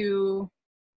going to,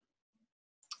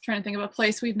 trying to think of a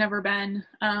place we've never been.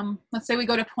 Let's say we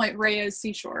go to Point Reyes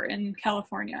Seashore in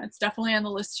California. It's definitely on the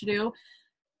list to do.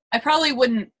 I probably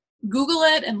wouldn't Google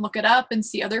it and look it up and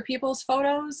see other people's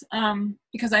photos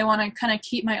because I want to kind of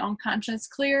keep my own conscience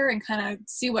clear and kind of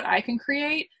see what I can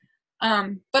create.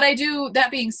 But I do, that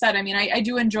being said, I mean, I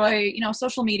do enjoy,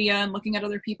 social media and looking at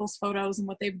other people's photos and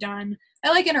what they've done. I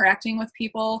like interacting with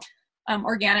people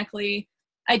organically.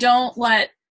 I don't let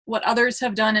what others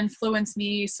have done influence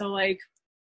me. So like,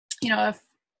 if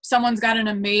someone's got an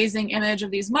amazing image of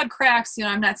these mud cracks,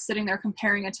 I'm not sitting there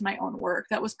comparing it to my own work.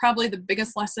 That was probably the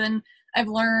biggest lesson I've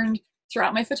learned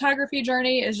throughout my photography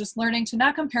journey, is just learning to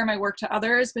not compare my work to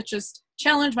others, but just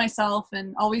challenge myself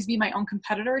and always be my own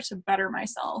competitor to better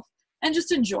myself and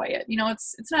just enjoy it.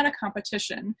 It's not a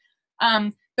competition.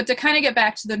 But to kind of get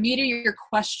back to the meat of your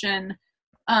question,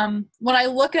 when I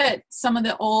look at some of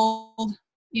the old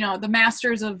the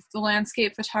masters of the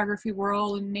landscape photography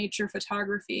world and nature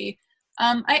photography.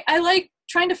 I like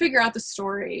trying to figure out the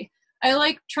story. I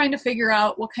like trying to figure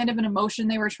out what kind of an emotion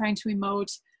they were trying to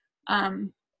emote.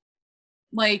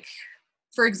 Like,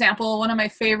 for example, one of my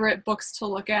favorite books to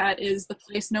look at is The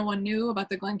Place No One Knew, about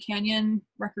the Glen Canyon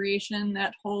recreation,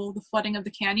 the flooding of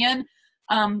the canyon.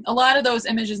 A lot of those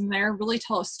images in there really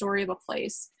tell a story of a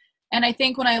place. And I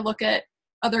think when I look at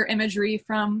other imagery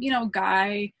from,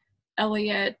 Guy,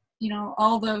 Elliot,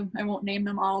 I won't name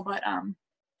them all, but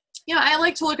I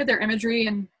like to look at their imagery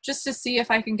and just to see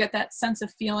if I can get that sense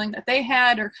of feeling that they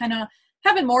had, or kind of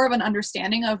having more of an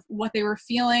understanding of what they were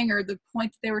feeling or the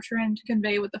point that they were trying to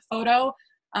convey with the photo.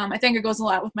 I think it goes a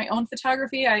lot with my own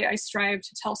photography. I strive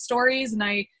to tell stories, and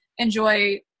I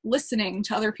enjoy listening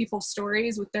to other people's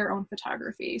stories with their own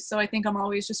photography. So I think I'm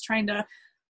always just trying to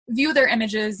view their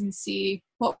images and see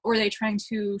what were they trying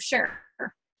to share.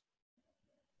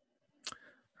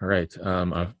 All right.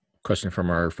 A question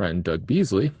from our friend Doug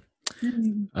Beasley.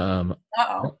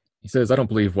 He says, I don't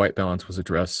believe white balance was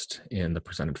addressed in the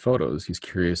presented photos. He's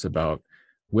curious about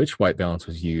which white balance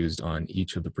was used on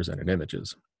each of the presented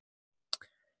images.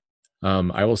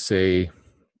 I will say,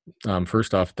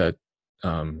 first off, that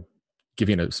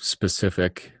giving a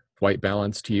specific white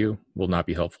balance to you will not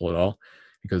be helpful at all,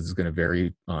 because it's going to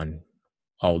vary on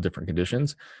all different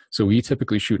conditions. So we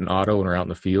typically shoot in auto when we're out in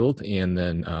the field, and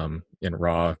then in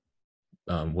raw,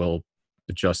 we'll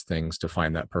adjust things to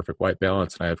find that perfect white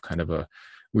balance. And I have kind of a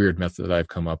weird method that I've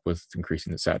come up with,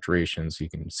 increasing the saturation so you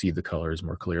can see the colors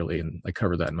more clearly. And I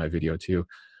cover that in my video too.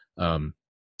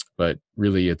 But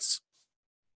really it's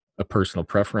a personal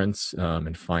preference,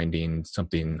 and finding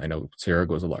something. I know Sarah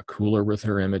goes a lot cooler with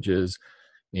her images,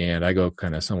 and I go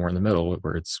kind of somewhere in the middle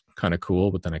where it's kind of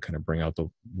cool, but then I kind of bring out the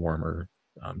warmer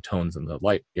tones in the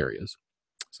light areas.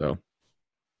 So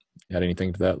add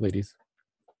anything to that, ladies?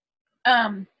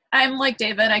 I'm like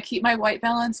David. I keep my white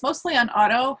balance mostly on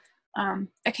auto.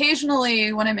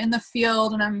 Occasionally when I'm in the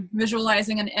field and I'm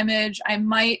visualizing an image, I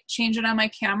might change it on my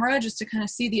camera just to kind of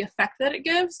see the effect that it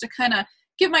gives, to kind of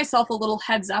give myself a little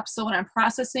heads up. So when I'm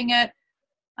processing it,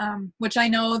 which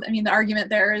the argument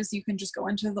there is you can just go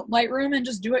into the Lightroom and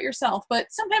just do it yourself. But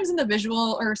sometimes in the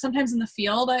visual, or sometimes in the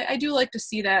field, I do like to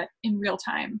see that in real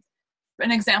time. An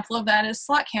example of that is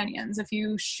slot canyons. If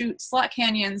you shoot slot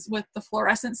canyons with the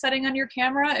fluorescent setting on your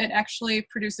camera, it actually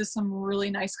produces some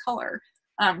really nice color,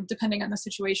 depending on the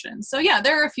situation. So yeah,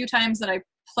 there are a few times that I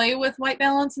play with white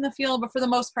balance in the field, but for the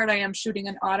most part, I am shooting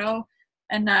in auto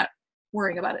and not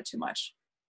worrying about it too much.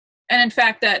 And in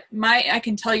fact, I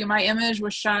can tell you my image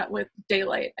was shot with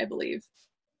daylight, I believe,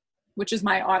 which is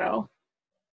my auto.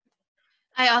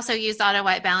 I also use auto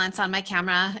white balance on my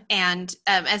camera. And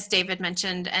as David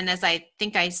mentioned, and as I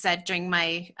think I said during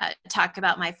my talk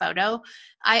about my photo,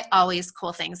 I always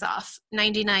cool things off.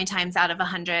 99 times out of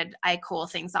 100, I cool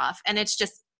things off. And it's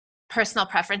just personal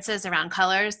preferences around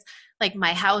colors. Like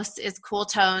my house is cool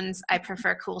tones. I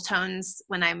prefer cool tones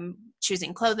when I'm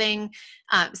choosing clothing.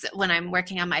 So when I'm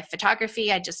working on my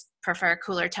photography, I just prefer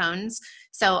cooler tones.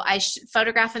 So I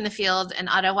photograph in the field in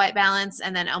auto white balance,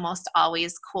 and then almost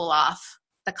always cool off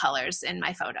the colors in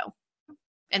my photo,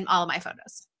 in all of my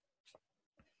photos.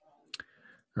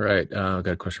 All right. I've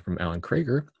got a question from Alan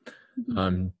Krager.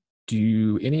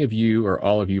 Do any of you or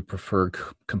all of you prefer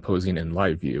composing in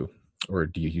live view, or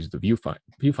do you use the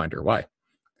viewfinder? Why?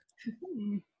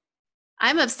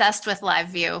 I'm obsessed with live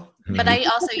view, but I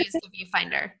also use the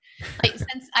viewfinder. Like,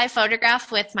 since I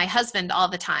photograph with my husband all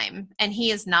the time and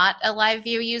he is not a live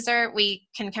view user, we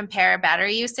can compare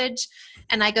battery usage,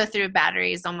 and I go through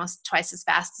batteries almost twice as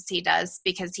fast as he does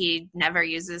because he never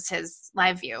uses his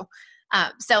live view.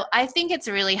 So I think it's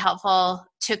really helpful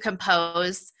to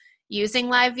compose using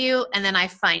live view, and then I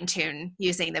fine tune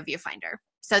using the viewfinder.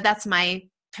 So that's my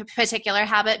particular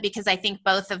habit, because I think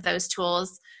both of those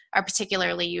tools are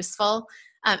particularly useful.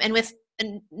 And with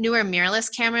newer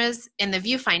mirrorless cameras, in the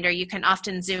viewfinder, you can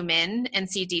often zoom in and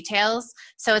see details.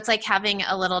 So it's like having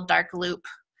a little dark loop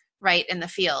right in the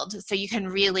field. So you can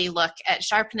really look at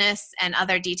sharpness and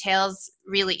other details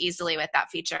really easily with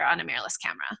that feature on a mirrorless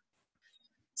camera.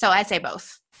 So I say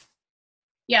both.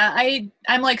 Yeah,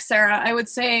 I'm like Sarah. I would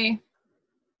say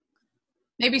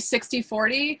maybe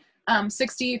 60-40,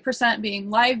 60% being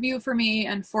live view for me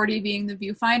and 40 being the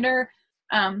viewfinder.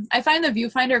 I find the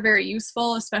viewfinder very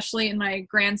useful, especially in my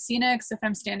grand scenics. If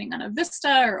I'm standing on a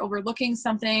vista or overlooking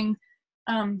something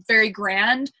very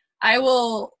grand, I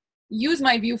will use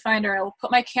my viewfinder. I will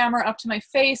put my camera up to my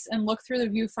face and look through the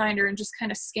viewfinder and just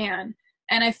kind of scan.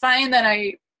 And I find that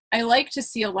I like to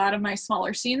see a lot of my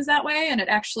smaller scenes that way, and it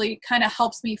actually kind of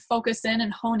helps me focus in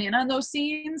and hone in on those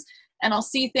scenes and I'll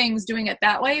see things doing it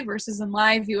that way versus in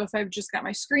live view if I've just got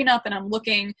my screen up and I'm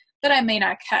looking that I may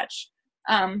not catch.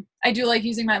 I do like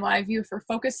using my live view for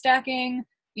focus stacking,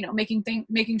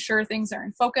 making sure things are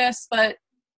in focus. But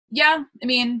yeah, I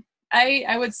mean,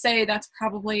 I would say that's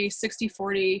probably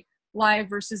 60-40 live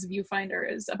versus viewfinder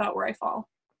is about where I fall.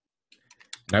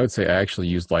 I would say I actually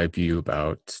use live view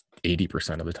about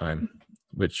 80% of the time,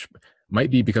 which might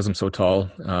be because I'm so tall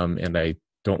and I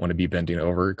don't want to be bending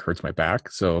over. It hurts my back.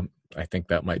 So I think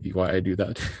that might be why I do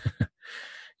that.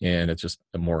 And it's just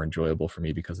more enjoyable for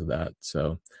me because of that.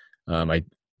 So I,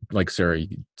 like Sarah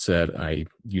said, I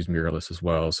use mirrorless as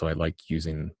well. So I like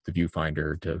using the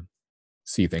viewfinder to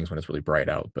see things when it's really bright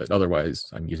out. But otherwise,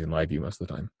 I'm using live view most of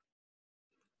the time.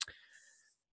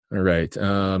 All right.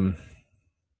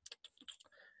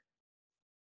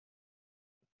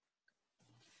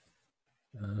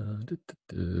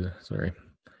 Sorry.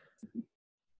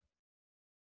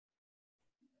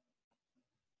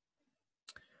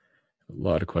 A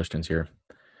lot of questions here.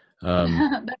 That's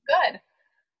good.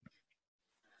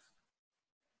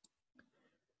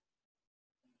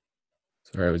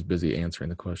 Sorry, I was busy answering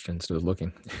the question instead of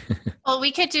looking. Well,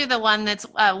 we could do the one that's,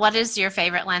 what is your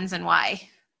favorite lens and why?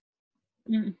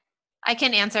 I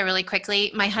can answer really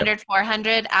quickly. My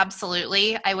 100-400,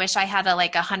 absolutely. I wish I had a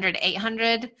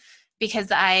 100-800 because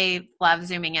I love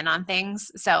zooming in on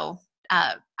things. So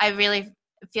I really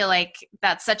feel like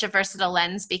that's such a versatile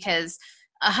lens because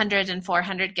 100 and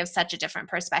 400 gives such a different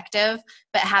perspective,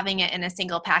 but having it in a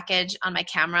single package on my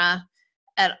camera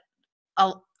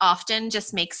often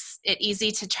just makes it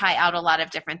easy to try out a lot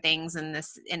of different things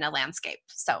in a landscape.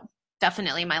 So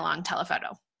definitely my long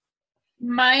telephoto.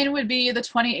 Mine would be the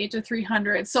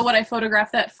 28-300. So what I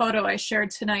photographed, that photo I shared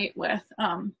tonight with,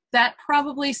 that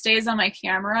probably stays on my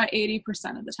camera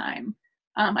 80% of the time.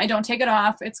 I don't take it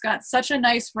off. It's got such a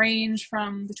nice range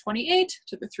from the 28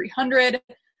 to the 300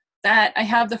 that I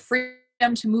have the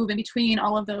freedom to move in between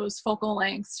all of those focal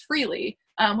lengths freely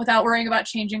without worrying about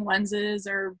changing lenses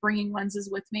or bringing lenses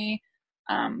with me.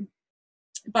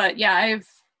 But yeah,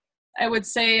 I would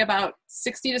say about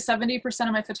 60 to 70%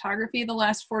 of my photography the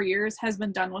last 4 years has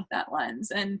been done with that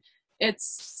lens. And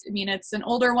it's an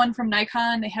older one from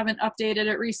Nikon. They haven't updated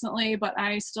it recently, but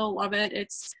I still love it.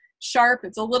 It's sharp.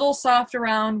 It's a little soft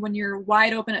around when you're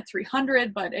wide open at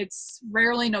 300, but it's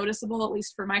rarely noticeable, at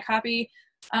least for my copy.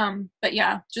 But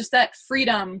yeah, just that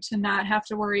freedom to not have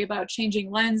to worry about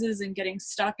changing lenses and getting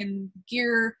stuck in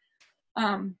gear.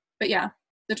 But yeah,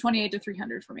 the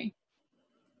 28-300 for me.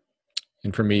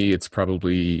 And for me, it's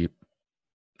probably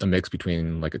a mix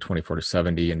between like a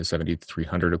 24-70 and a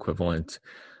 70-300 equivalent.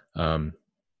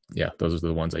 Yeah, those are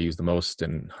the ones I use the most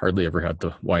and hardly ever have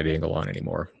the wide angle on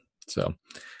anymore. So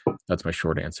that's my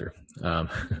short answer.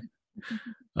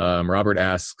 Robert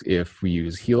asks if we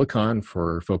use Helicon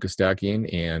for focus stacking,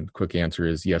 and quick answer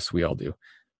is yes, we all do.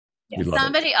 Yes.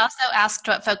 Somebody also asked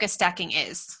what focus stacking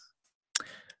is.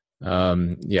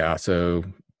 Yeah, so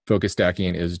focus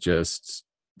stacking is just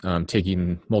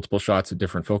taking multiple shots at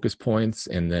different focus points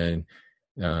and then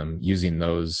using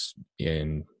those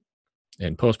in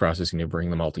post-processing to bring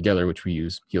them all together, which we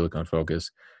use Helicon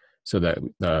focus so that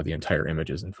the entire image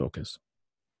is in focus.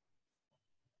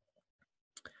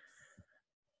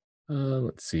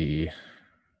 Let's see.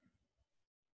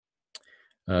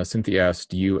 Cynthia asked,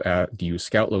 do you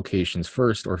scout locations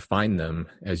first or find them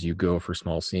as you go for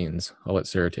small scenes? I'll let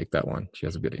Sarah take that one. She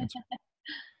has a good answer.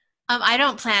 I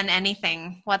don't plan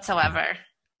anything whatsoever.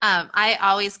 I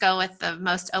always go with the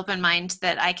most open mind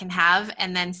that I can have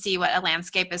and then see what a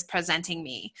landscape is presenting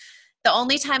me. The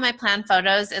only time I plan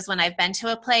photos is when I've been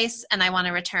to a place and I want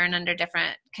to return under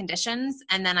different conditions,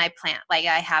 and then I plan, I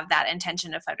have that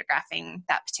intention of photographing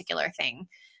that particular thing.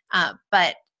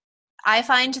 But I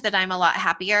find that I'm a lot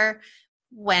happier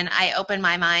when I open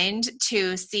my mind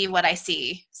to see what I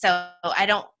see. So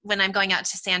when I'm going out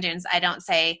to sand dunes, I don't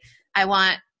say I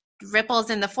want ripples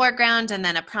in the foreground and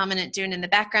then a prominent dune in the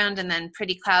background and then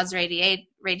pretty clouds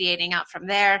radiating out from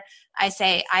there. I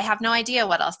say, I have no idea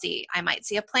what I'll see. I might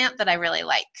see a plant that I really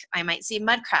like. I might see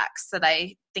mud cracks that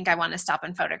I think I want to stop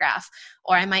and photograph.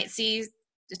 Or I might see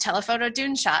the telephoto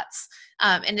dune shots.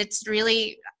 And it's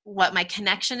really what my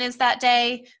connection is that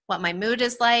day, what my mood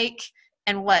is like,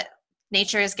 and what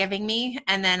nature is giving me.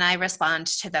 And then I respond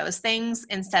to those things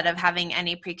instead of having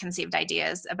any preconceived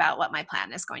ideas about what my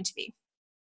plan is going to be.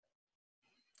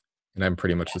 And I'm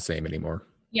pretty much the same anymore.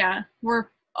 Yeah, we're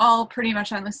all pretty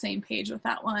much on the same page with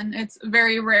that one. It's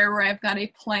very rare where I've got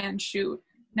a planned shoot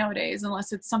nowadays,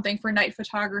 unless it's something for night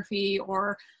photography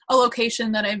or a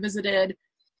location that I visited.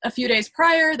 a few days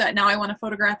prior that now I want to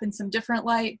photograph in some different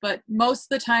light, but most of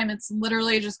the time it's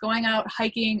literally just going out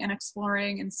hiking and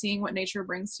exploring and seeing what nature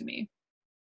brings to me.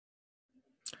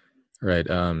 Right.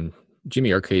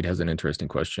 Jimmy Arcade has an interesting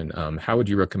question. How would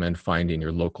you recommend finding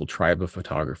your local tribe of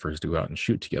photographers to go out and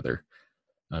shoot together?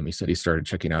 He said he started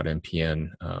checking out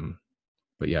MPN,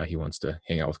 but yeah, he wants to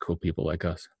hang out with cool people like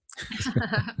us.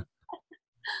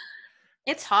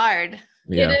 It's hard.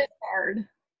 Yeah. It is hard.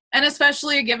 And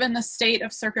especially given the state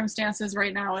of circumstances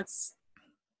right now, it's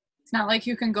not like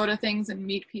you can go to things and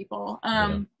meet people.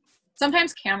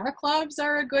 Sometimes camera clubs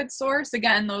are a good source.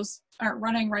 Again, those aren't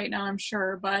running right now, I'm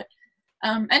sure, but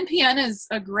NPN is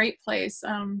a great place.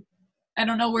 I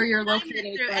don't know where you're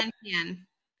located. Through NPN.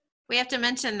 We have to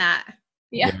mention that.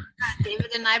 Yeah.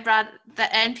 David and I the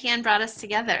NPN brought us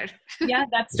together. Yeah,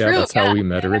 that's true. Yeah, that's how we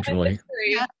met originally.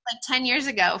 Yeah, like 10 years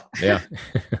ago. Yeah.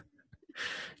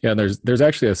 Yeah, there's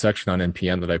actually a section on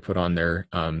NPN that I put on there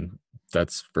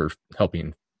that's for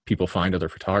helping people find other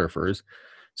photographers.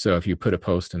 So if you put a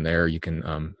post in there, you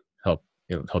can help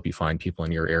you find people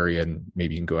in your area, and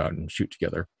maybe you can go out and shoot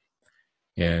together.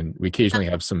 And we occasionally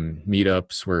have some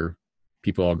meetups where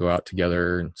people all go out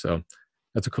together, and so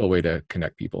that's a cool way to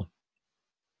connect people.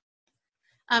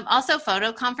 Also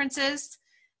photo conferences.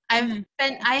 I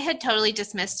had totally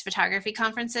dismissed photography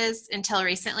conferences until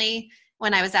recently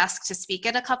when I was asked to speak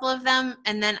at a couple of them.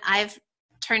 And then I've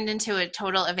turned into a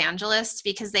total evangelist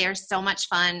because they are so much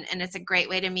fun, and it's a great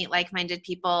way to meet like-minded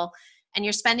people. And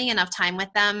you're spending enough time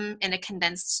with them in a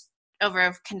condensed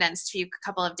few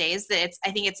couple of days that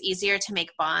I think it's easier to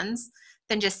make bonds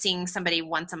than just seeing somebody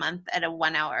once a month at a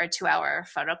 1 hour or 2 hour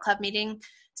photo club meeting.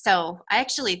 So I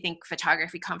actually think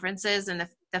photography conferences and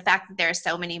the fact that there are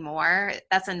so many more,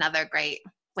 that's another great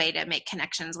way to make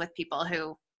connections with people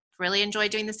who really enjoy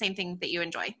doing the same thing that you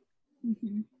enjoy.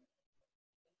 Mm-hmm.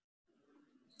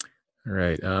 All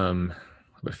right.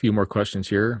 A few more questions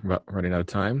here. About running out of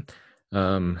time.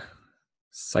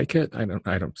 Psyket, I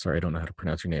don't know how to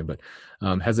pronounce your name, but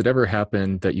has it ever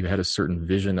happened that you had a certain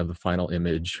vision of the final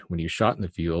image when you shot in the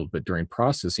field, but during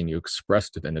processing you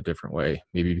expressed it in a different way?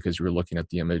 Maybe because you were looking at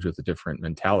the image with a different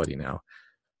mentality now.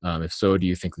 If so, do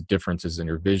you think the differences in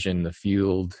your vision in the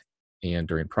field and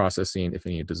during processing, if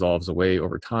any, dissolves away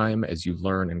over time as you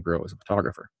learn and grow as a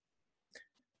photographer?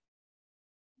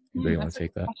 Anybody want to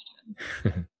take that?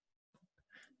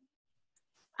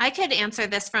 I could answer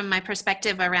this from my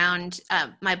perspective around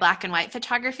my black and white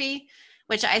photography,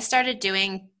 which I started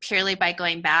doing purely by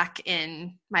going back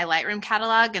in my Lightroom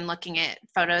catalog and looking at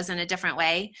photos in a different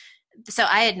way. So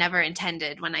I had never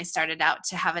intended when I started out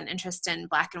to have an interest in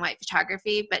black and white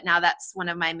photography, but now that's one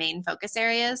of my main focus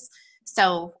areas.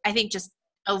 So I think just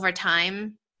over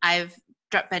time, I've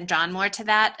been drawn more to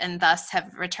that, and thus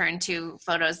have returned to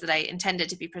photos that I intended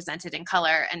to be presented in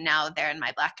color, and now they're in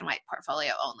my black and white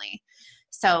portfolio only.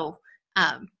 So,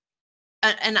 and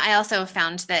I also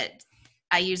found that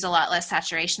I use a lot less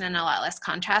saturation and a lot less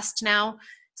contrast now.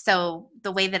 So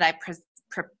the way that I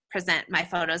present my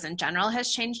photos in general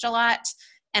has changed a lot.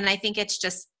 And I think it's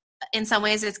just, in some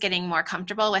ways, it's getting more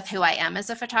comfortable with who I am as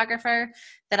a photographer,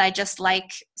 that I just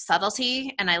like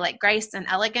subtlety and I like grace and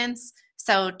elegance.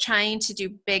 So trying to do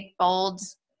big, bold,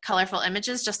 colorful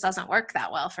images just doesn't work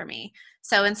that well for me.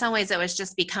 So in some ways, it was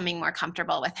just becoming more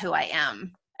comfortable with who I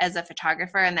am as a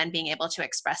photographer, and then being able to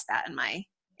express that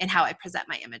in how I present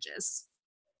my images.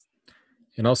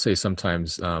 And I'll say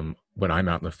sometimes when I'm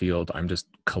out in the field, I'm just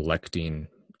collecting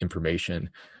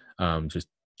information, just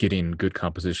getting good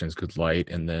compositions, good light.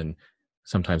 And then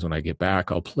sometimes when I get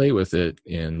back, I'll play with it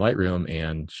in Lightroom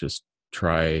and just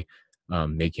try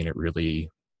making it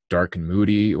really dark and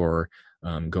moody, or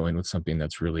going with something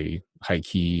that's really high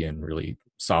key and really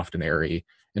soft and airy,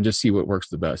 and just see what works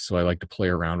the best. So I like to play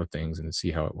around with things and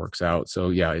see how it works out.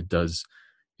 So yeah,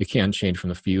 it can change from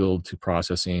the field to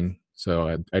processing.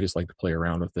 So I just like to play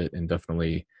around with it, and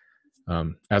definitely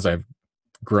as I've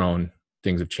grown,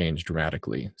 things have changed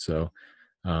dramatically. So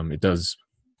it does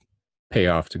pay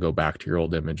off to go back to your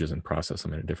old images and process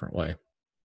them in a different way.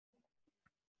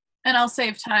 And I'll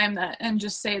save time and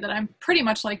just say that I'm pretty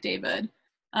much like David.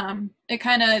 It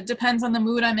kind of depends on the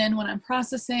mood I'm in when I'm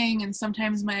processing, and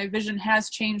sometimes my vision has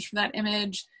changed for that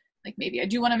image. Like maybe I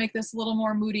do want to make this a little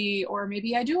more moody, or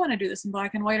maybe I do want to do this in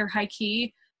black and white or high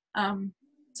key.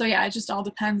 So yeah, it just all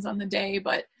depends on the day.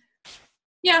 But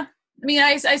yeah, I mean,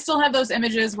 I still have those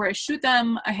images where I shoot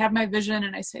them, I have my vision,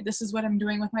 and I say, this is what I'm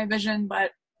doing with my vision.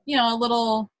 But, a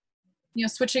little,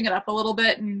 switching it up a little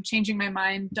bit and changing my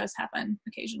mind does happen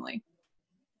occasionally.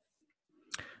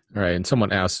 All right. And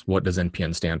someone asked, what does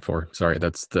NPN stand for? Sorry,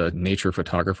 that's the Nature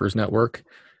Photographers Network.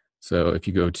 So if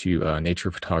you go to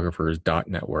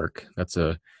naturephotographers.network, that's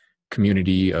a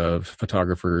community of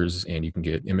photographers, and you can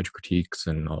get image critiques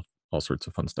and all sorts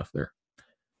of fun stuff there.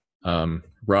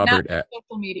 Robert Not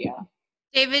social media.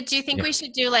 David, do you think we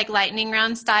should do like lightning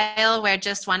round style where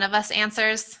just one of us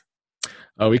answers?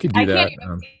 Oh, we could do that. I can't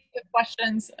even see the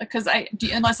questions because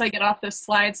unless I get off this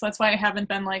slide, so that's why I haven't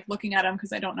been like looking at them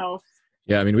because I don't know if.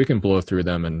 Yeah, I mean, we can blow through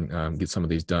them and get some of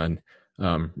these done.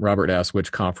 Robert asked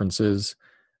which conferences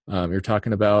you're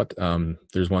talking about.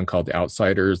 There's one called The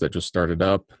Outsiders that just started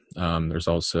up. There's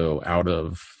also out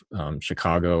of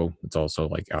Chicago. It's also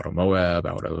like out of Moab,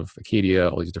 out of Acadia,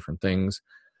 all these different things.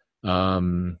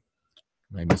 Am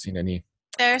I missing any?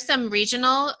 There are some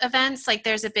regional events, like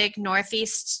there's a big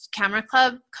Northeast Camera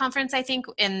Club conference, I think,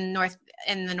 in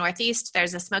the Northeast.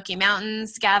 There's a Smoky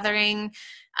Mountains gathering.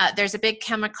 There's a big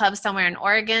camera club somewhere in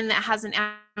Oregon that has an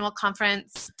annual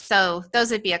conference. So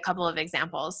those would be a couple of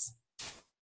examples.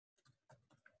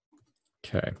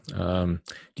 Okay. Do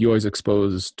you always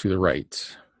expose to the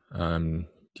right? Do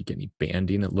you get any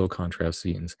banding at low contrast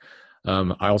scenes?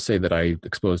 I'll say that I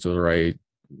expose to the right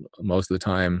most of the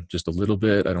time, just a little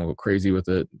bit. I don't go crazy with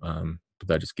it, but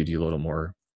that just gives you a little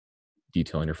more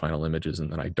detail in your final images,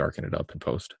 and then I darken it up in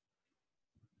post.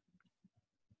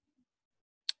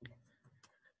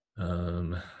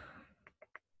 Do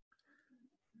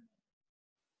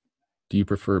you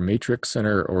prefer matrix,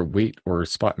 center, or weight or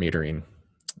spot metering?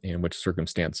 In which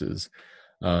circumstances?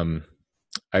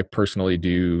 I personally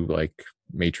do like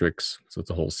matrix, so it's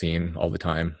a whole scene all the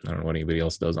time. I don't know what anybody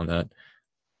else does on that.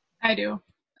 I do.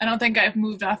 I don't think I've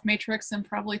moved off matrix in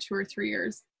probably 2 or 3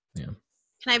 years. Yeah.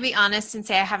 Can I be honest and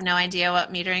say I have no idea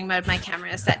what metering mode my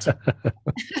camera is set to,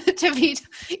 to be?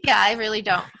 Yeah, I really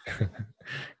don't.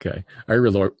 Okay. I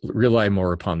rely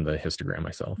more upon the histogram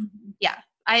myself. Yeah,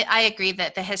 I agree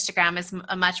that the histogram is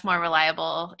a much more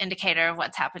reliable indicator of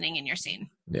what's happening in your scene.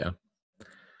 Yeah.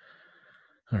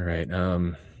 All right.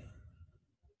 And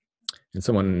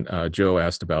someone, Joe,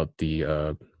 asked about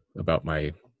about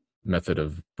my method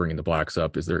of bringing the blacks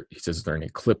up. He says, is there any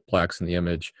clip blacks in the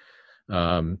image?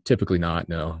 Typically not.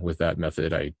 No. With that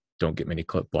method, I don't get many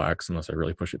clip blacks unless I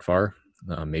really push it far.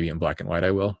 Maybe in black and white I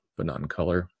will, but not in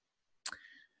color.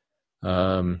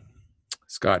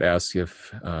 Scott asks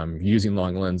if using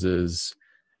long lenses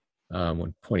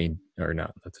when pointing, or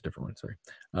not, that's a different one, sorry.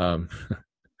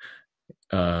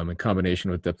 In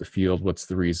combination with depth of field, what's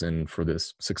the reason for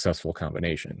this successful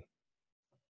combination?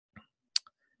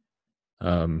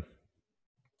 I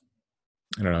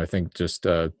don't know, I think just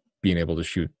being able to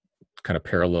shoot kind of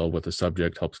parallel with the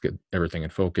subject helps get everything in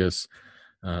focus.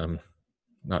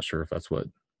 Not sure if that's what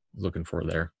I'm looking for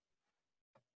there.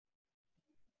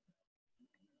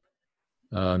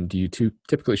 Do you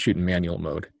typically shoot in manual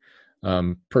mode?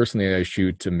 Personally, I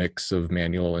shoot a mix of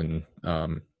manual and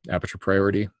aperture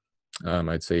priority.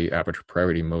 I'd say aperture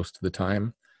priority most of the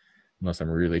time, unless I'm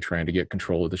really trying to get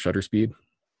control of the shutter speed.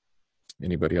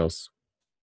 Anybody else?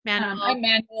 Manual. I'm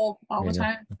manual all the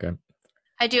time. Okay.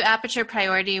 I do aperture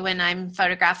priority when I'm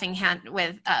photographing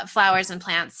with flowers and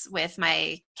plants with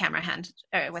my camera hand,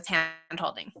 or with hand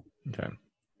holding. Okay.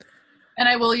 And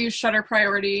I will use shutter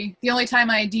priority. The only time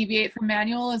I deviate from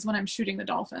manual is when I'm shooting the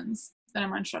dolphins. Then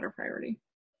I'm on shutter priority.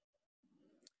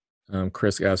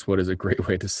 Chris asked, what is a great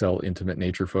way to sell intimate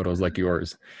nature photos like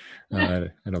yours? I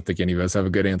don't think any of us have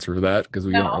a good answer for that because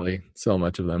we don't really sell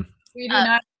much of them. We do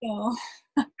not sell.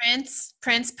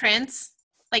 Prints.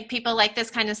 Like people like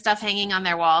this kind of stuff hanging on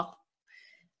their wall.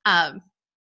 And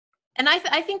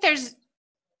I think there's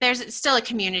still a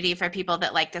community for people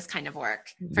that like this kind of work,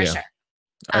 for sure.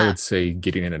 I would say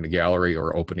getting it in a gallery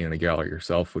or opening a gallery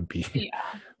yourself would be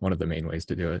one of the main ways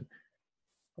to do it.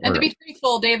 And to be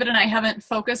truthful, David and I haven't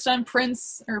focused on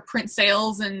prints or print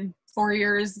sales in 4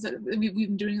 years. We've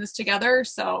been doing this together,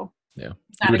 so yeah,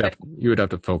 you would have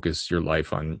to focus your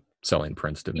life on selling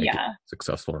prints to make it a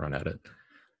successful run at it.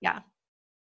 Yeah.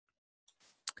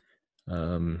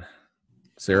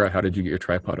 Sarah, how did you get your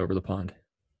tripod over the pond?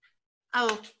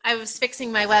 Oh, I was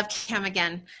fixing my webcam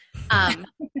again.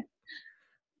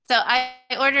 So I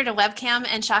ordered a webcam,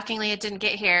 and shockingly, it didn't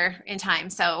get here in time.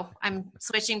 So I'm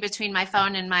switching between my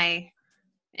phone and my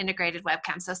integrated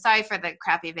webcam. So sorry for the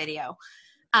crappy video.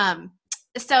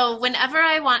 So whenever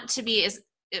I want to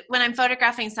when I'm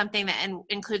photographing something that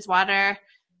includes water,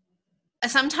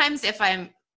 sometimes if I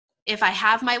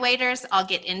have my waders, I'll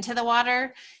get into the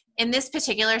water. In this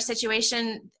particular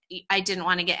situation, I didn't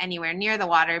want to get anywhere near the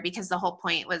water because the whole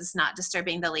point was not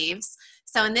disturbing the leaves.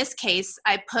 So in this case,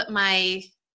 I put my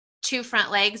 2 front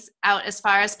legs out as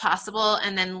far as possible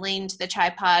and then leaned the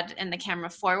tripod and the camera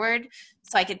forward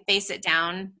so I could face it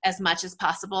down as much as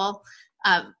possible.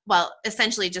 well,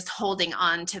 essentially just holding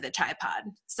on to the tripod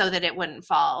so that it wouldn't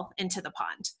fall into the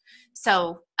pond.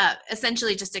 So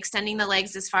essentially just extending the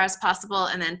legs as far as possible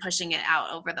and then pushing it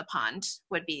out over the pond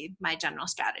would be my general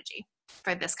strategy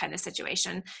for this kind of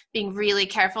situation. Being really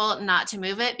careful not to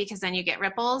move it, because then you get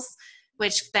ripples,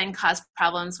 which then cause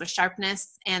problems with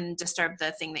sharpness and disturb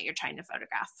the thing that you're trying to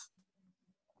photograph.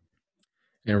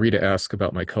 And Rita asked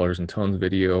about my colors and tones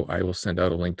video. I will send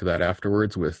out a link to that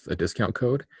afterwards with a discount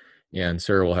code. And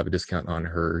Sarah will have a discount on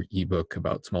her ebook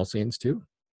about small scenes too.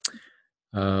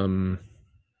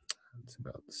 It's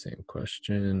about the same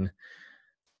question.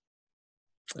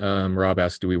 Rob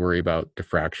asked, do we worry about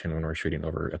diffraction when we're shooting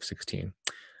over f/16?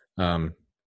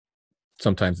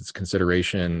 Sometimes it's a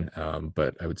consideration,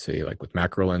 but I would say like with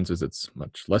macro lenses, it's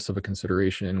much less of a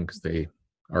consideration because they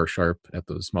are sharp at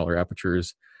those smaller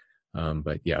apertures.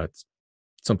 But yeah, it's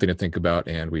something to think about,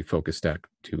 and we focus stack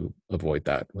to avoid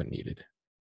that when needed.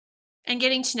 And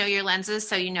getting to know your lenses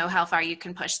so you know how far you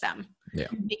can push them. Yeah.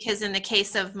 Because in the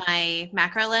case of my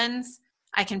macro lens,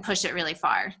 I can push it really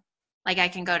far. Like I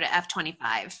can go to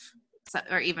f/25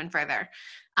 or even further.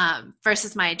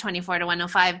 Versus my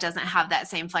 24-105 doesn't have that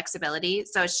same flexibility.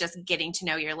 So it's just getting to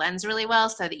know your lens really well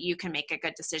so that you can make a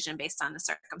good decision based on the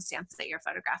circumstance that you're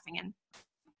photographing in.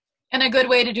 And a good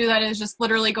way to do that is just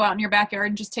literally go out in your backyard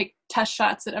and just take test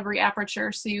shots at every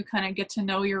aperture so you kind of get to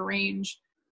know your range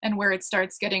and where it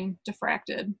starts getting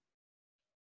diffracted.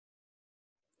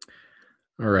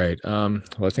 All right. Well,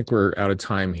 I think we're out of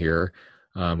time here.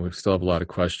 We still have a lot of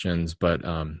questions, but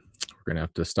we're going to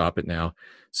have to stop it now.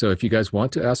 So if you guys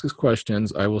want to ask us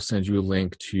questions, I will send you a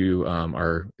link to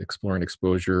our Exploring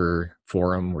Exposure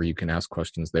forum where you can ask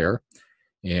questions there.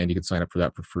 And you can sign up for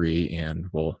that for free, and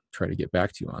we'll try to get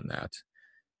back to you on that.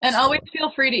 And always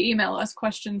feel free to email us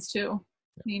questions too.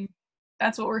 I mean,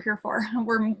 that's what we're here for.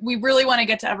 We really want to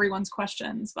get to everyone's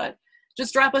questions, but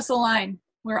just drop us a line.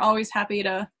 We're always happy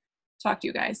to talk to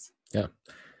you guys. Yeah.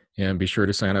 And be sure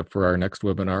to sign up for our next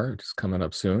webinar. It's coming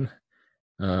up soon.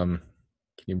 Can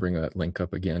you bring that link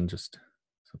up again just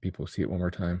so people see it one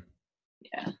more time?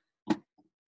 Yeah.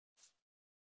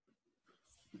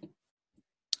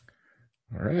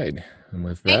 All right. And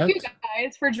with that, thank you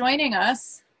guys for joining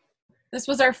us. This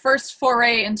was our first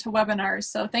foray into webinars,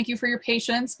 so thank you for your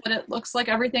patience, but it looks like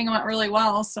everything went really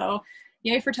well, so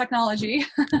yay for technology.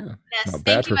 Yeah, yes, not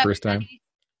bad for first time.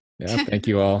 Yeah, thank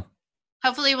you all.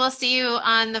 Hopefully we'll see you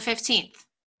on the 15th.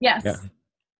 Yes. Yeah.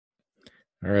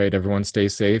 All right, everyone stay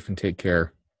safe and take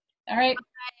care. All right.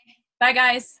 Bye,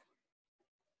 guys.